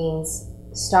lights means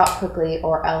stop quickly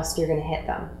or else you're gonna hit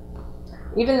them.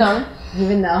 Even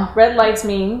though red lights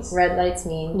mean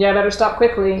yeah, better stop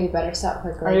quickly. You better stop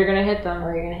quickly. Or you're gonna hit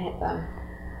them.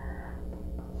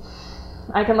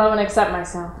 I can love and accept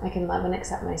myself. I can love and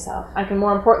accept myself. I can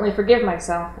more importantly forgive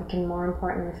myself. I can more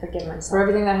importantly forgive myself. For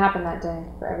everything that happened that day.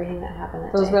 For everything that happened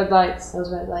that day. Those red lights. Those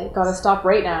red lights. Gotta stop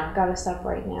right now. Gotta stop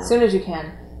right now. As soon as you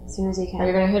can. As soon as you can. Or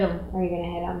you're gonna hit them. Or you're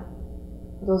gonna hit them.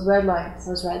 Those red lights.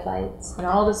 Those red lights. And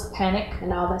all this panic.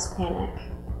 And all this panic.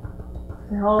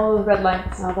 And all those red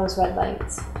lights. And all those red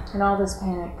lights. And all this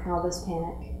panic. And all this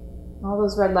panic. All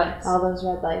those red lights. All those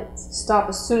red lights. Stop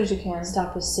as soon as you can.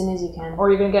 Stop as soon as you can. Or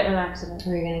you're going to get in an accident.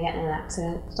 Or you're going to get in an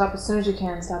accident. Stop as soon as you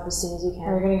can. Stop as soon as you can.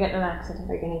 Or you're going to get in an accident.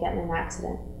 Or you're going to get in an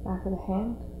accident. Back of the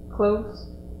hand.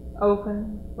 Close.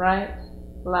 Open. Right.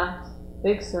 Left.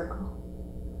 Big circle.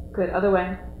 Good. Other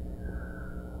way.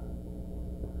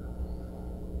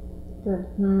 Good.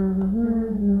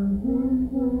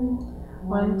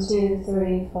 1, 2,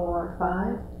 3, 4,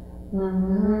 5.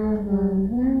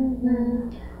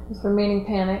 It's remaining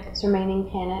panic. It's remaining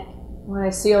panic. When I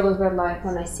see all those red lights.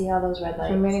 When I see all those red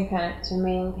lights. It's remaining panic. It's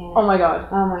remaining panic. Oh my god.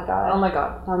 Oh my god. Oh my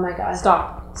god. Oh my god.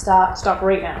 Stop. Stop. Stop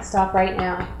right now. Stop right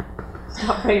now.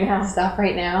 Stop right now. Stop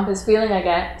right now. This feeling I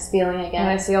get. This feeling I get. When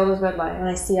I see all those red lights. When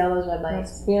I see all those red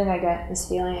lights. This feeling I get. This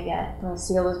feeling I get. When I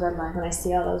see all those red lights. When I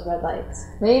see all those red lights.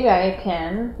 Maybe I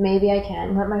can. Maybe I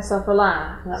can. Let myself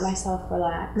relax. Let myself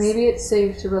relax. Maybe it's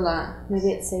safe to relax.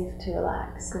 Maybe it's safe to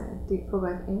relax. Good. Deep full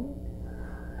breath in.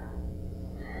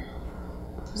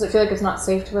 Does it feel like it's not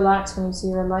safe to relax when you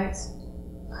see red lights?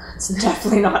 It's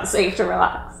definitely not safe to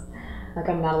relax. Like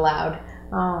I'm not allowed.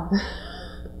 Oh.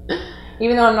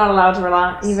 Even though I'm not allowed to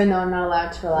relax. Even though I'm not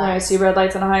allowed to relax. When I see red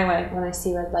lights on a highway. When I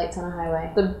see red lights on a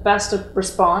highway. The best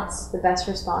response. The best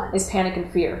response. Is panic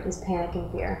and fear. Is panic and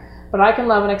fear. But I can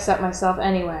love and accept myself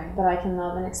anyway. But I can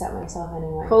love and accept myself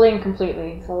anyway. Fully and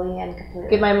completely. Fully and completely.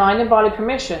 Give my mind and body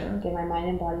permission. Give my mind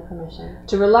and body permission.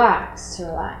 To relax. To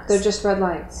relax. They're just red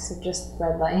lights. They're just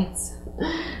red lights.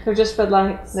 They're just red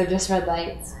lights. They're just red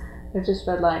lights. They're just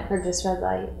red lights. They're just red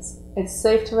lights. It's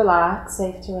safe to relax.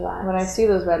 Safe to relax. When I see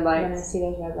those red lights. When I see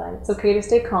those red lights. It's okay to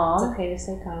stay calm. It's okay to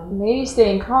stay calm. Maybe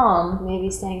staying calm. Maybe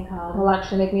staying calm. Will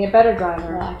actually make me a better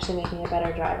driver. Will actually make me a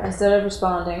better driver. Instead of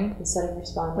responding. Instead of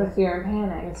responding. With fear and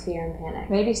panic. With fear and panic.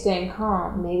 Maybe staying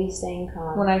calm. Maybe staying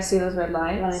calm. When I see those red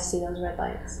lights. When I see those red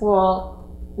lights. Will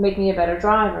make me a better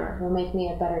driver. Will make me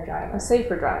a better driver. A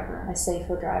safer driver. A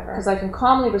safer driver. Because I can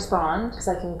calmly respond. Because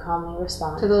I can calmly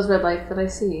respond. To those red lights that I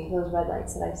see. Those red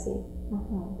lights that I see.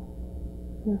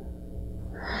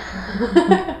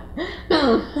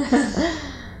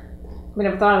 We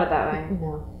never thought of it that way.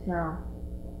 No.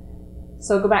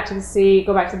 So go back to the sea,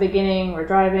 go back to the beginning, we're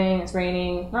driving, it's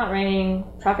raining, not raining,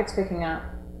 traffic's picking up.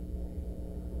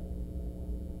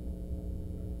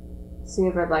 Sea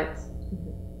of red lights.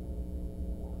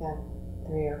 Got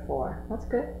 3 or 4. That's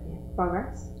good. Yeah.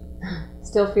 Progress.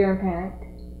 Still fear and panic.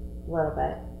 A little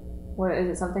bit. What is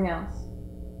it? Something else?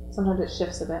 Sometimes it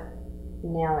shifts a bit.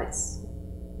 Now it's...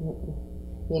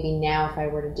 Maybe now if I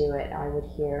were to do it, I would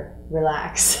hear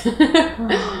relax.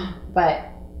 But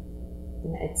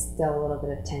it's still a little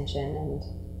bit of tension and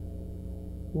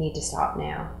need to stop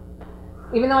now.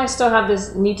 Even though I still have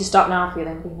this need to stop now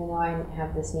feeling. Even though I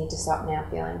have this need to stop now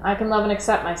feeling. I can love and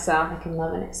accept myself. I can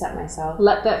love and accept myself.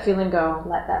 Let that feeling go.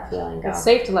 Let that feeling go. It's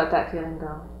safe to let that feeling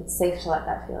go. It's safe to let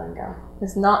that feeling go.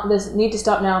 It's not this need to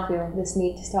stop now feeling. This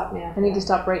need to stop now. I need to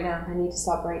stop right now. I need to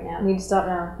stop right now. I need to stop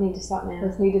now. I need to stop now.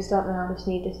 This need to stop now. This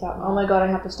need to stop now. Oh my god, I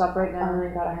have to stop right now. Oh my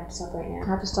god, I have to stop right now. I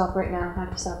have to stop right now. I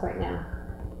have to stop right now.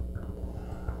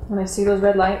 When I see those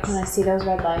red lights. When I see those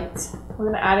red lights. We're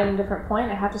going to add in a different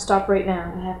point. I have to stop right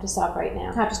now. I have to stop right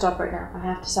now. I have to stop right now. I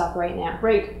have to stop right now.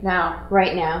 Right now.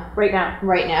 Right now. Right now.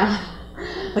 Right now.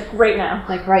 Like right now.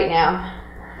 Like right now.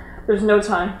 There's no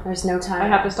time. There's no time. I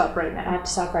have to stop right now. I have to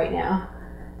stop right now.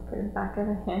 Put it back of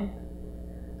the hand.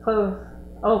 Close.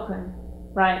 Open.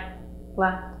 Right.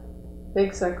 Left.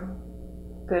 Big circle.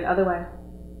 Good. Other way.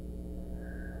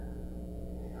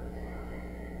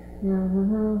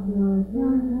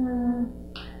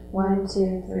 1,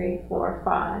 2, 3, 4,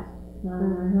 5.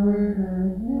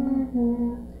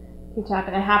 Keep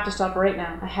tapping. I have to stop right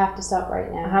now. I have to stop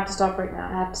right now. I have to stop right now.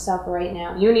 I have to stop right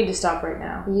now. You need to stop right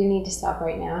now. You need to stop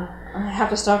right now. I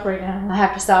have to stop right now. I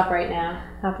have to stop right now.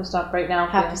 I have to stop right now. I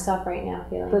have to stop right now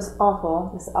feeling. This awful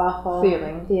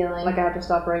feeling. Like I have to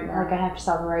stop right now. Like I have to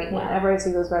stop right now. Whenever I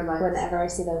see those red lights. Whenever I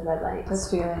see those red lights. This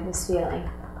feeling. This feeling.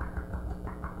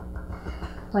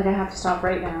 Like I have to stop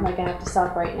right now. Like I have to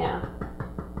stop right now.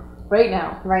 Right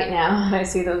now. Right now. When I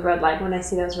see those red lights. When I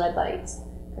see those red lights.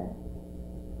 Okay.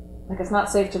 Like it's not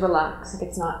safe to relax. Like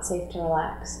it's not safe to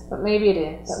relax. But maybe it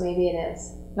is. But maybe it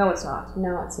is. No, it's not.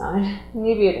 No, it's not.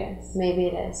 Maybe it is. Maybe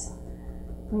it is.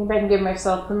 Maybe I can give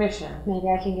myself permission. Maybe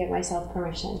I can give myself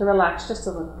permission. To relax just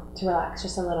a little. To relax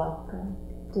just a little. Okay.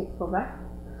 Deep full breath.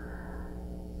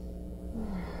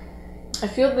 I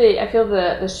feel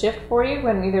the shift for you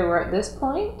when either we're at this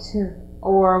point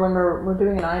or when we're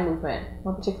doing an eye movement,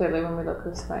 more particularly when we look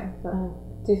this way. But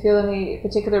do you feel any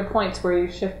particular points where you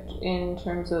shift in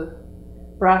terms of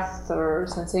breath or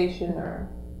sensation or?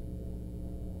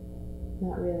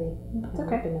 Not really. It's I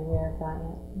okay. haven't been aware of that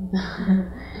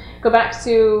yet. Go back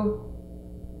to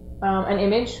an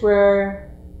image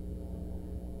where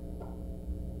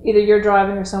either you're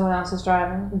driving or someone else is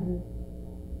driving.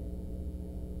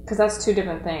 Because that's two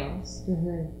different things.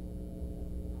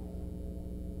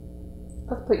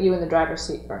 Let's put you in the driver's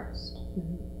seat first.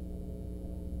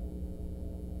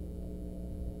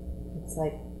 It's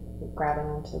like grabbing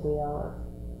onto the wheel, or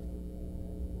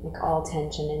like all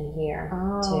tension in here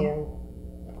too.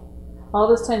 All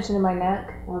this tension in my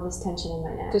neck. All this tension in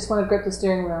my neck. Just want to grip the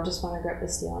steering wheel. Just want to grip the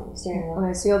steering wheel. When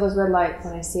I see all those red lights.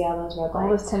 When I see all those red lights.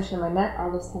 All this tension in my neck. All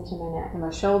this tension in my neck. And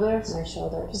my shoulders. My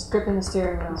shoulders. Just gripping the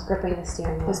steering wheel. Just gripping the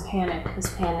steering wheel. This panic.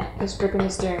 This panic. Just gripping the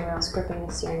steering wheel. Just gripping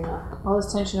the steering wheel. All this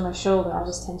tension in my shoulders. All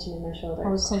this tension in my shoulders.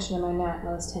 All this tension in my neck.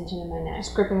 All this tension in my neck.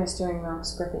 Just gripping the steering wheel.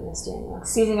 Just gripping the steering wheel.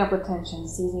 Seizing up with tension.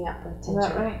 Seizing up with tension. Is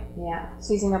that right? Yeah.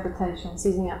 Seizing up with tension.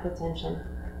 Seizing up with tension.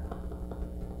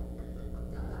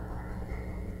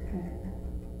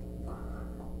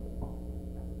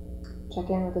 Check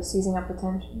in with the seizing up with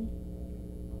tension.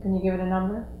 Can you give it a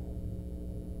number?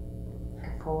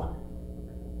 4.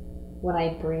 When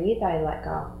I breathe, I let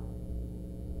go.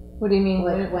 What do you mean?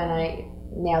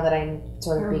 Now that I'm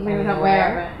sort of becoming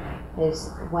aware, is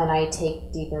when I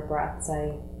take deeper breaths,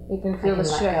 you can feel the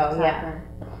shift happen.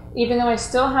 Even though I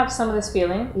still have some of this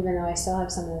feeling. Even though I still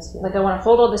have some of this feeling. Like I want to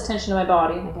hold all this tension in my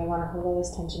body. Like I want to hold all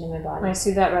this tension in my body. When I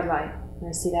see that red light. When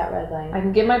I see that red light. I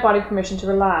can give my body permission to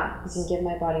relax. I can give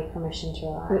my body permission to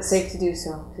relax. Because it's safe to do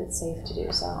so. Because it's safe to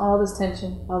do so. All this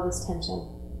tension. All this tension.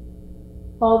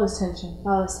 All this tension.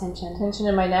 All this tension. Tension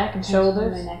in my neck and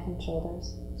shoulders. In my neck and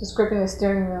shoulders. Just gripping the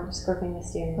steering wheel. Just gripping the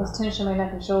steering wheel. There's tension in my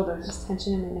neck and shoulders. Just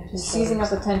tension in my neck and shoulders. Seizing up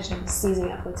with tension.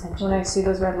 Seizing up with tension. When I see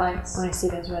those red lights. When I see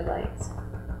those red lights.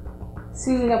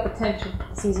 Seizing up with tension.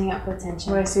 Seizing up with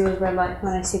tension. When I see those red lights.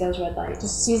 When I see those red lights.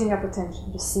 Just seizing up with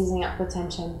tension. Just seizing up with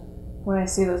tension. When I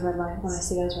see those red lights. When I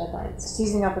see those red lights.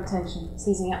 Seizing up with tension.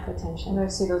 Seizing up with tension. When I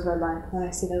see those red lights. When I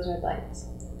see those red lights.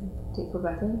 Deep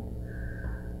breath in.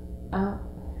 Out.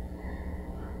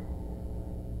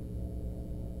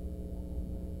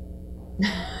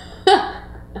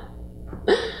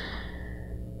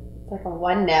 It's like a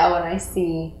 1 now when I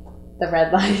see the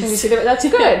red lights. That's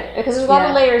good, because there's a lot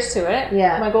of layers to it.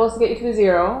 Yeah. My goal is to get you to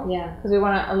 0. Yeah. Because we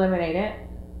want to eliminate it.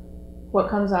 What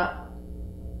comes up?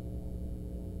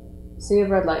 Sea of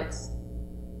red lights.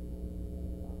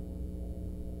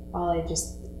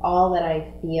 All that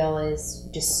I feel is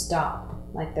just stop.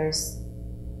 Like it's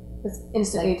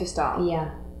instantly to stop.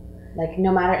 Yeah. Like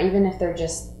no matter, even if they're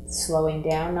just slowing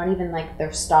down, not even like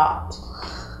they're stopped,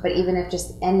 but even if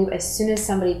just as soon as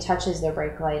somebody touches their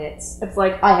brake light, it's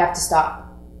like I have to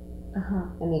stop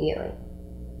immediately.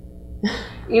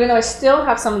 Even though I still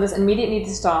have some of this immediate need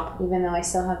to stop. Even though I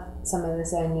still have some of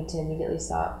this, I need to immediately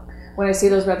stop. When I see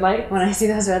those red lights. When I see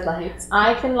those red lights.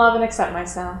 I can love and accept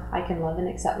myself. I can love and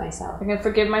accept myself. I can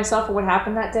forgive myself for what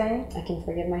happened that day. I can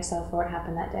forgive myself for what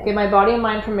happened that day. Give my body and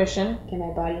mind permission. Give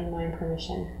my body and mind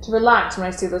permission. To relax when I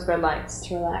see those red lights.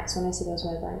 To relax when I see those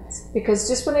red lights. Because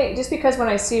just because when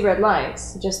I see red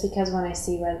lights. Just because when I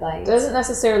see red lights. Doesn't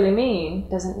necessarily mean.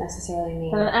 That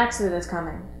an accident is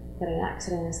coming. That an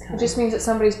accident is coming. It just means that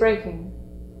somebody's braking.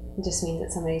 It just means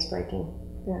that somebody's braking.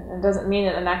 Yeah, it doesn't mean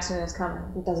that an accident is coming.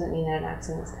 It doesn't mean that an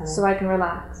accident is coming. So I can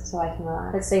relax. So I can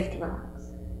relax. It's safe to relax.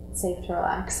 It's safe to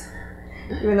relax.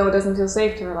 Even though it doesn't feel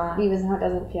safe to relax. Even though it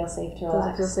doesn't feel safe to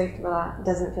relax. Doesn't feel safe to relax. It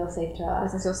doesn't feel safe to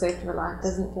relax. Doesn't feel safe to relax.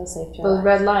 Doesn't feel safe to relax. Those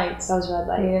red lights. Those red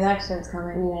lights. Mean an accident's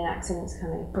coming. Mean an accident's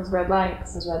coming. Those red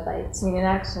lights. Those red lights. Mean an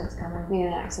accident's coming. Mean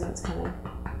an accident's coming.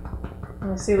 When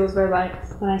I see those red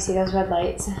lights. When I see those red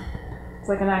lights. It's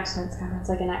like an accident's coming. It's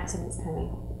like an accident's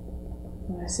coming.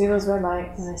 When I see those red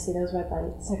lights. When I see those red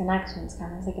lights. It's like an accident's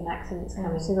coming. It's like an accident's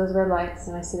coming. When I see those red lights.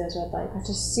 When I see those red lights. I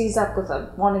just seize up with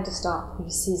wanting to stop. You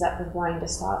just seize up with wanting to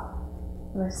stop.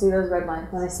 When I see those red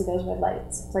lights. When I see those red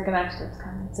lights. It's like an accident's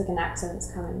coming. It's like an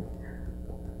accident's coming.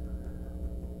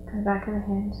 Kind of back of the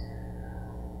hand.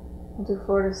 I'll do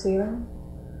floor to ceiling.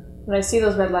 When I see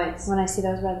those red lights. When I see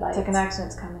those red lights. It's like an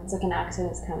accident's coming. It's like an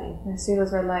accident's coming. When I see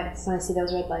those red lights. When I see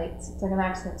those red lights. It's like an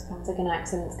accident's coming. It's like an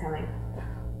accident's coming.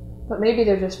 But maybe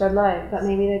they're just red lights. But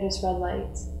maybe they're just red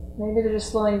lights. Maybe they're just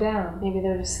slowing down. Maybe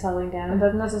they're just slowing down. It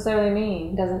doesn't necessarily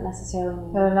mean. It doesn't necessarily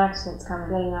mean. That an accident's coming.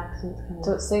 That an accident's coming.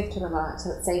 So it's safe to relax.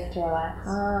 So it's safe to relax.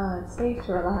 It's safe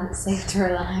to relax. It's safe to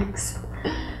relax.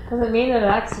 Doesn't mean that an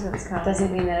accident's coming.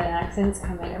 Doesn't mean that an accident's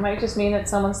coming. It might just mean that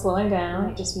someone's slowing down. It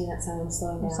might just mean that someone's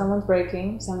slowing down. Someone's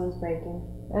braking. Someone's braking.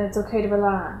 And it's okay to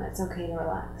relax. It's okay to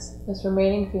relax. This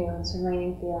remaining feeling. This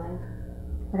remaining feeling.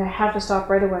 Like I have to stop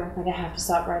right away. Like I have to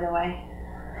stop right away.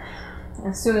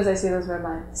 As soon as I see those red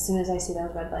lights. As soon as I see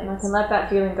those red lights. And I can let that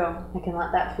feeling go. I can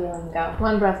let that feeling go.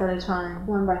 One breath at a time.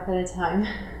 One breath at a time.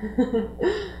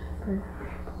 Good.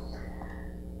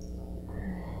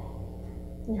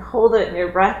 You hold it in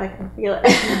your breath. I can feel it.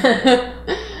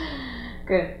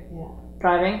 Good. Yeah.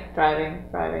 Driving.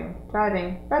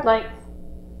 Red light.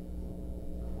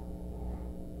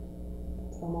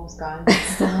 It's almost gone.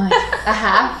 It's still like a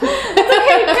half. It's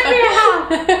okay. It can be a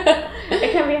half.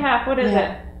 It can be a half. What is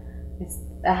it? It's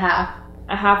a half.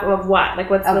 A half of what? Like,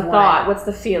 what's the Of thought? what? What's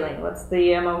the feeling? What's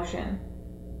the emotion?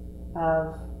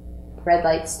 Of red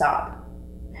light stop.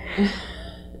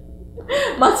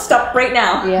 Must stop right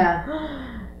now. Yeah.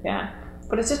 Yeah.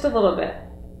 But it's just a little bit.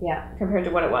 Yeah. Compared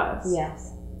to what it was.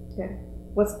 Yes. Okay.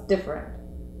 What's different?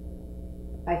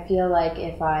 I feel like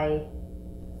if I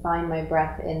find my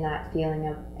breath in that feeling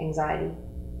of anxiety,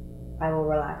 I will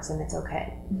relax and it's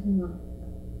okay. Mm-hmm.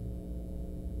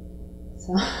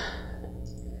 So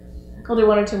We'll do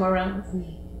 1 or 2 more rounds.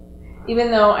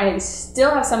 Even though I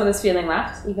still have some of this feeling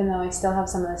left, even though I still have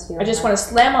some of this feeling, I just want to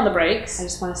slam on the brakes. I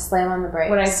just want to slam on the brakes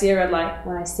when I see a red light.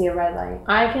 When I see a red light,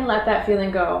 I can let that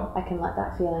feeling go. I can let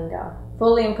that feeling go.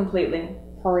 Fully and completely.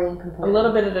 Fully and completely. A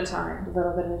little bit at a time. A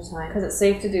little bit at a time. Because it's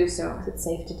safe to do so. Because it's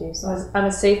safe to do so. I'm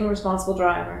a safe and responsible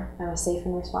driver. I'm a safe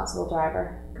and responsible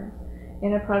driver. Okay. I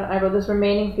wrote this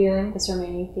remaining feeling. This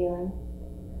remaining feeling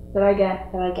that I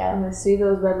get. When I see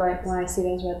those red lights. When I see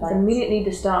those red lights. There's an immediate need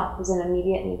to stop. There's an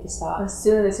immediate need to stop. As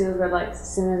soon as I see those red lights.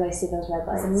 As soon as I see those red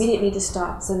lights. There's an immediate need to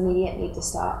stop. There's an immediate need to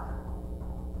stop.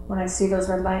 When I see those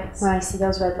red lights. When I see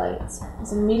those red lights.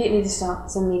 There's an immediate need to stop.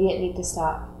 There's an immediate need to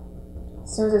stop.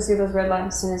 As soon as I see those red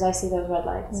lights. As soon as I see those red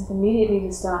lights. There's an immediate need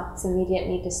to stop. There's an immediate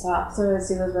need to stop. As soon as I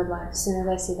see those red lights. As soon as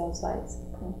I see those lights.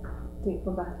 Okay. Deep,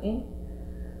 go back in.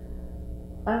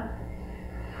 Up.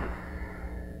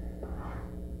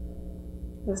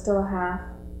 There's still a half.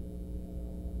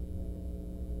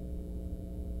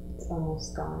 It's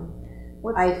almost gone.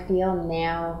 I feel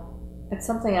now. It's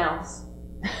something else.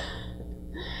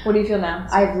 What do you feel now?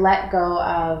 I've let go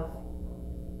of.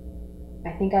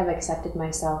 I think I've accepted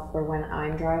myself for when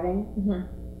I'm driving. Mm-hmm.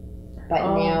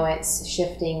 But now it's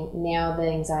shifting. Now the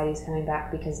anxiety is coming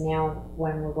back because now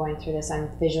when we're going through this, I'm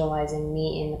visualizing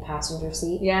me in the passenger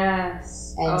seat.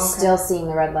 Yes. And still seeing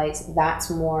the red lights. That's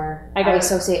more. I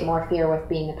associate more fear with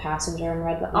being the passenger and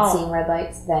seeing red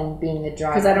lights than being the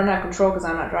driver. Because I don't have control because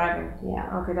I'm not driving.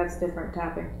 Yeah. Okay, that's different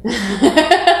tapping.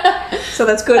 So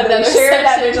that's good that you shared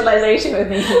that visualization with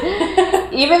me.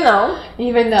 Even though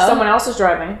someone else is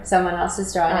driving.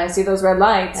 And I see those red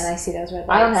lights. I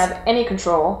don't have any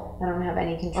control.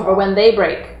 Over when they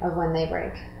brake.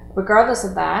 Regardless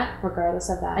of that.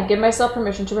 I give myself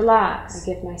permission to relax.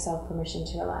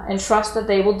 And trust that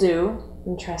they will do.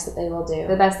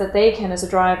 The best that they can as a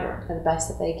driver.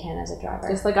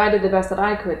 Just like I did the best that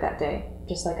I could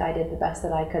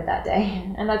that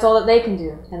day. And that's all that they can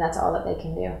do.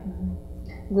 Mm-hmm.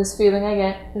 This feeling I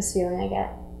get.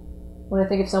 When I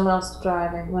think of someone else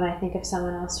driving.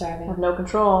 I have no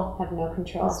control.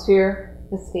 This fear.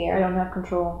 I don't have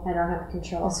control.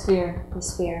 This fear.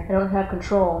 I don't have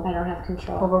control.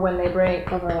 Over when they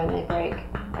brake.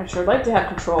 I'd sure like to have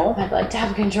control.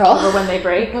 Over when they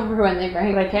brake. But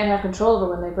I can't have control over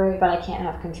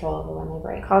when they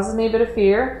brake. Causes me a bit of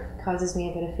fear. A little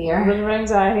bit of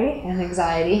anxiety.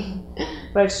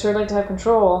 But I'd sure like to have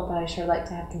control.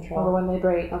 Over when they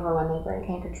brake.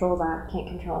 Can't control that.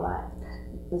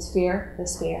 This fear. I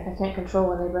can't control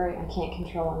when they brake.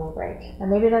 And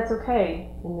maybe that's okay.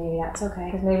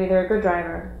 Because maybe they're a good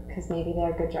driver.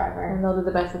 And they'll do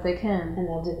the best that they can.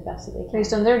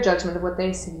 Based on their judgment of what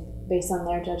they see.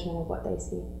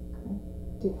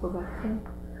 Deep go back in.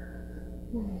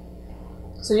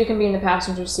 So you can be in the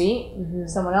passenger seat. Mm-hmm.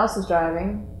 Someone else is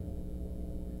driving.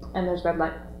 And there's red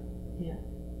light. Yeah.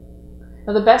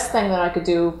 Now, the best thing that I could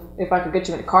do, if I could get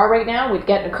you in a car right now, we'd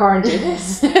get in a car and do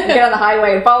this. We'd get on the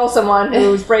highway and follow someone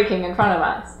who's braking in front of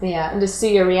us. Yeah. And to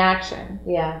see your reaction.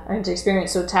 Yeah. And to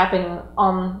experience, so tapping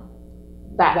on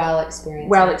that. While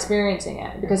experiencing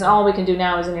it. Because all we can do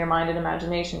now is in your mind and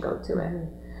imagination go to it.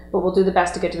 Mm-hmm. But we'll do the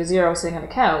best to get to a zero sitting on the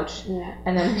couch. Yeah.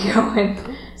 And then we go and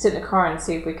sit in a car and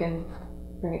see if we can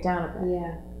bring it down a bit.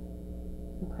 Yeah.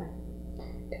 Okay.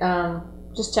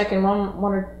 Just checking one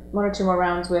or two more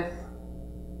rounds with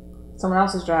someone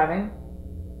else is driving.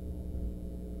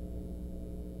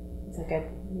 It's like a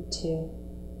 2.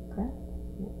 Okay.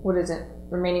 What is it?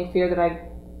 Remaining feeling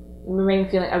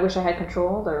I wish I had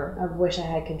control, or I wish I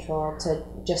had control to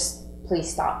just please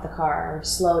stop the car or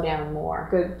slow down more.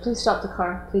 Good. Please stop the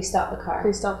car. Please stop the car.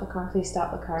 Please stop the car. Please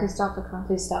stop the car. Please stop the car.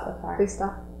 Please stop the car. Please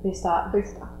stop. Please stop. Please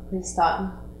stop. Please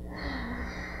stop.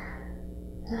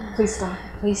 Please stop.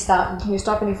 Please stop. Can you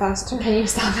stop any faster? Can you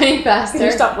stop any faster? Can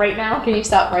you stop right now? Can you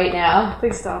stop right now?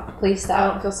 Please stop. Please stop. I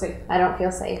don't feel safe. I don't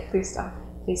feel safe. Please stop.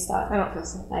 Please stop. I don't feel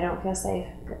safe. I don't feel safe.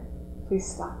 Please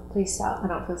stop. Please stop. I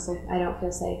don't feel safe. I don't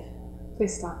feel safe.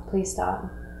 Please stop. Please stop.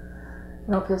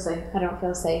 I don't feel safe. I don't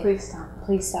feel safe. Please stop.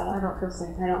 Please stop. I don't feel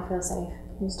safe. I don't feel safe.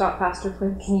 Can you stop faster,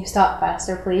 please? Can you stop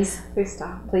faster, please? Please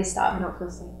stop. Please I stop. don't feel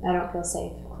safe. I don't feel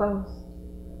safe. Close.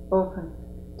 Open.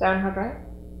 Down hard right.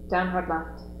 Down hard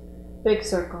left. Big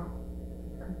circle.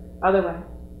 Other way.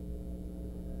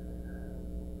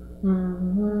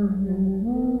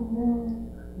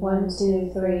 1,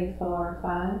 2, 3, 4,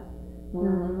 5.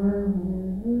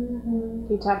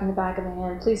 Keep tapping the back of the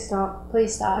hand. Please stop.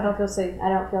 Please stop. I don't feel safe. I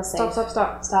don't feel safe. Stop, stop,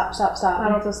 stop. Stop, stop, stop. I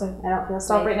don't feel safe. I don't feel safe.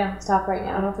 Stop right now. Stop right I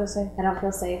now. don't feel safe. I don't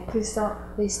feel safe. Please stop.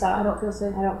 Please stop. I don't feel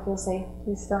safe. I don't feel safe.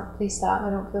 Please stop. Please stop. I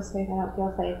don't feel safe. I don't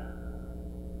feel safe.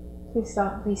 Please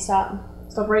stop. Please stop.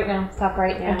 Stop right now. Stop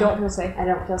right now. I don't feel safe. I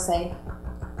don't feel safe.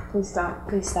 Please stop.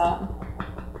 Please stop.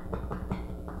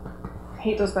 I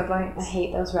hate those red lights. I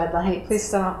hate those red lights. Please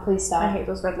stop. Please stop. I hate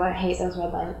those red I lights. hate those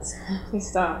red lights. Please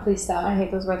stop. Please stop. I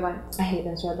hate those red lights. I hate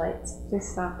those red lights. Please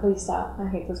stop. Please stop. I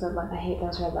hate those red lights. I hate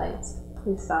those red lights.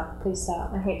 Please stop. Please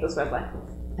stop. I hate those red lights.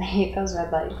 I hate those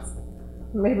red lights.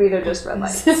 Maybe they're just red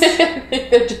lights.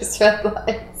 They're just red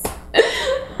lights.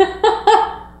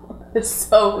 It's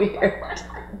so weird.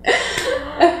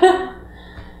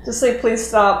 Just say please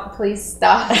stop. Please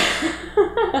stop.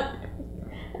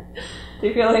 Do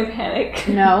you feel any panic?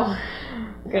 No.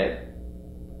 Good.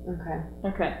 Okay.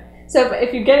 Okay. So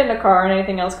if you get in a car and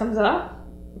anything else comes up,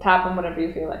 tap on whatever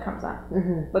you feel that comes up.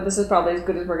 Mm-hmm. But this is probably as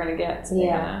good as we're going to get. So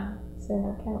Yeah. Sit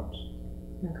on the couch.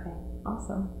 Okay.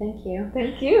 Awesome. Thank you.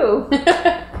 Thank you.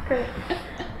 Great.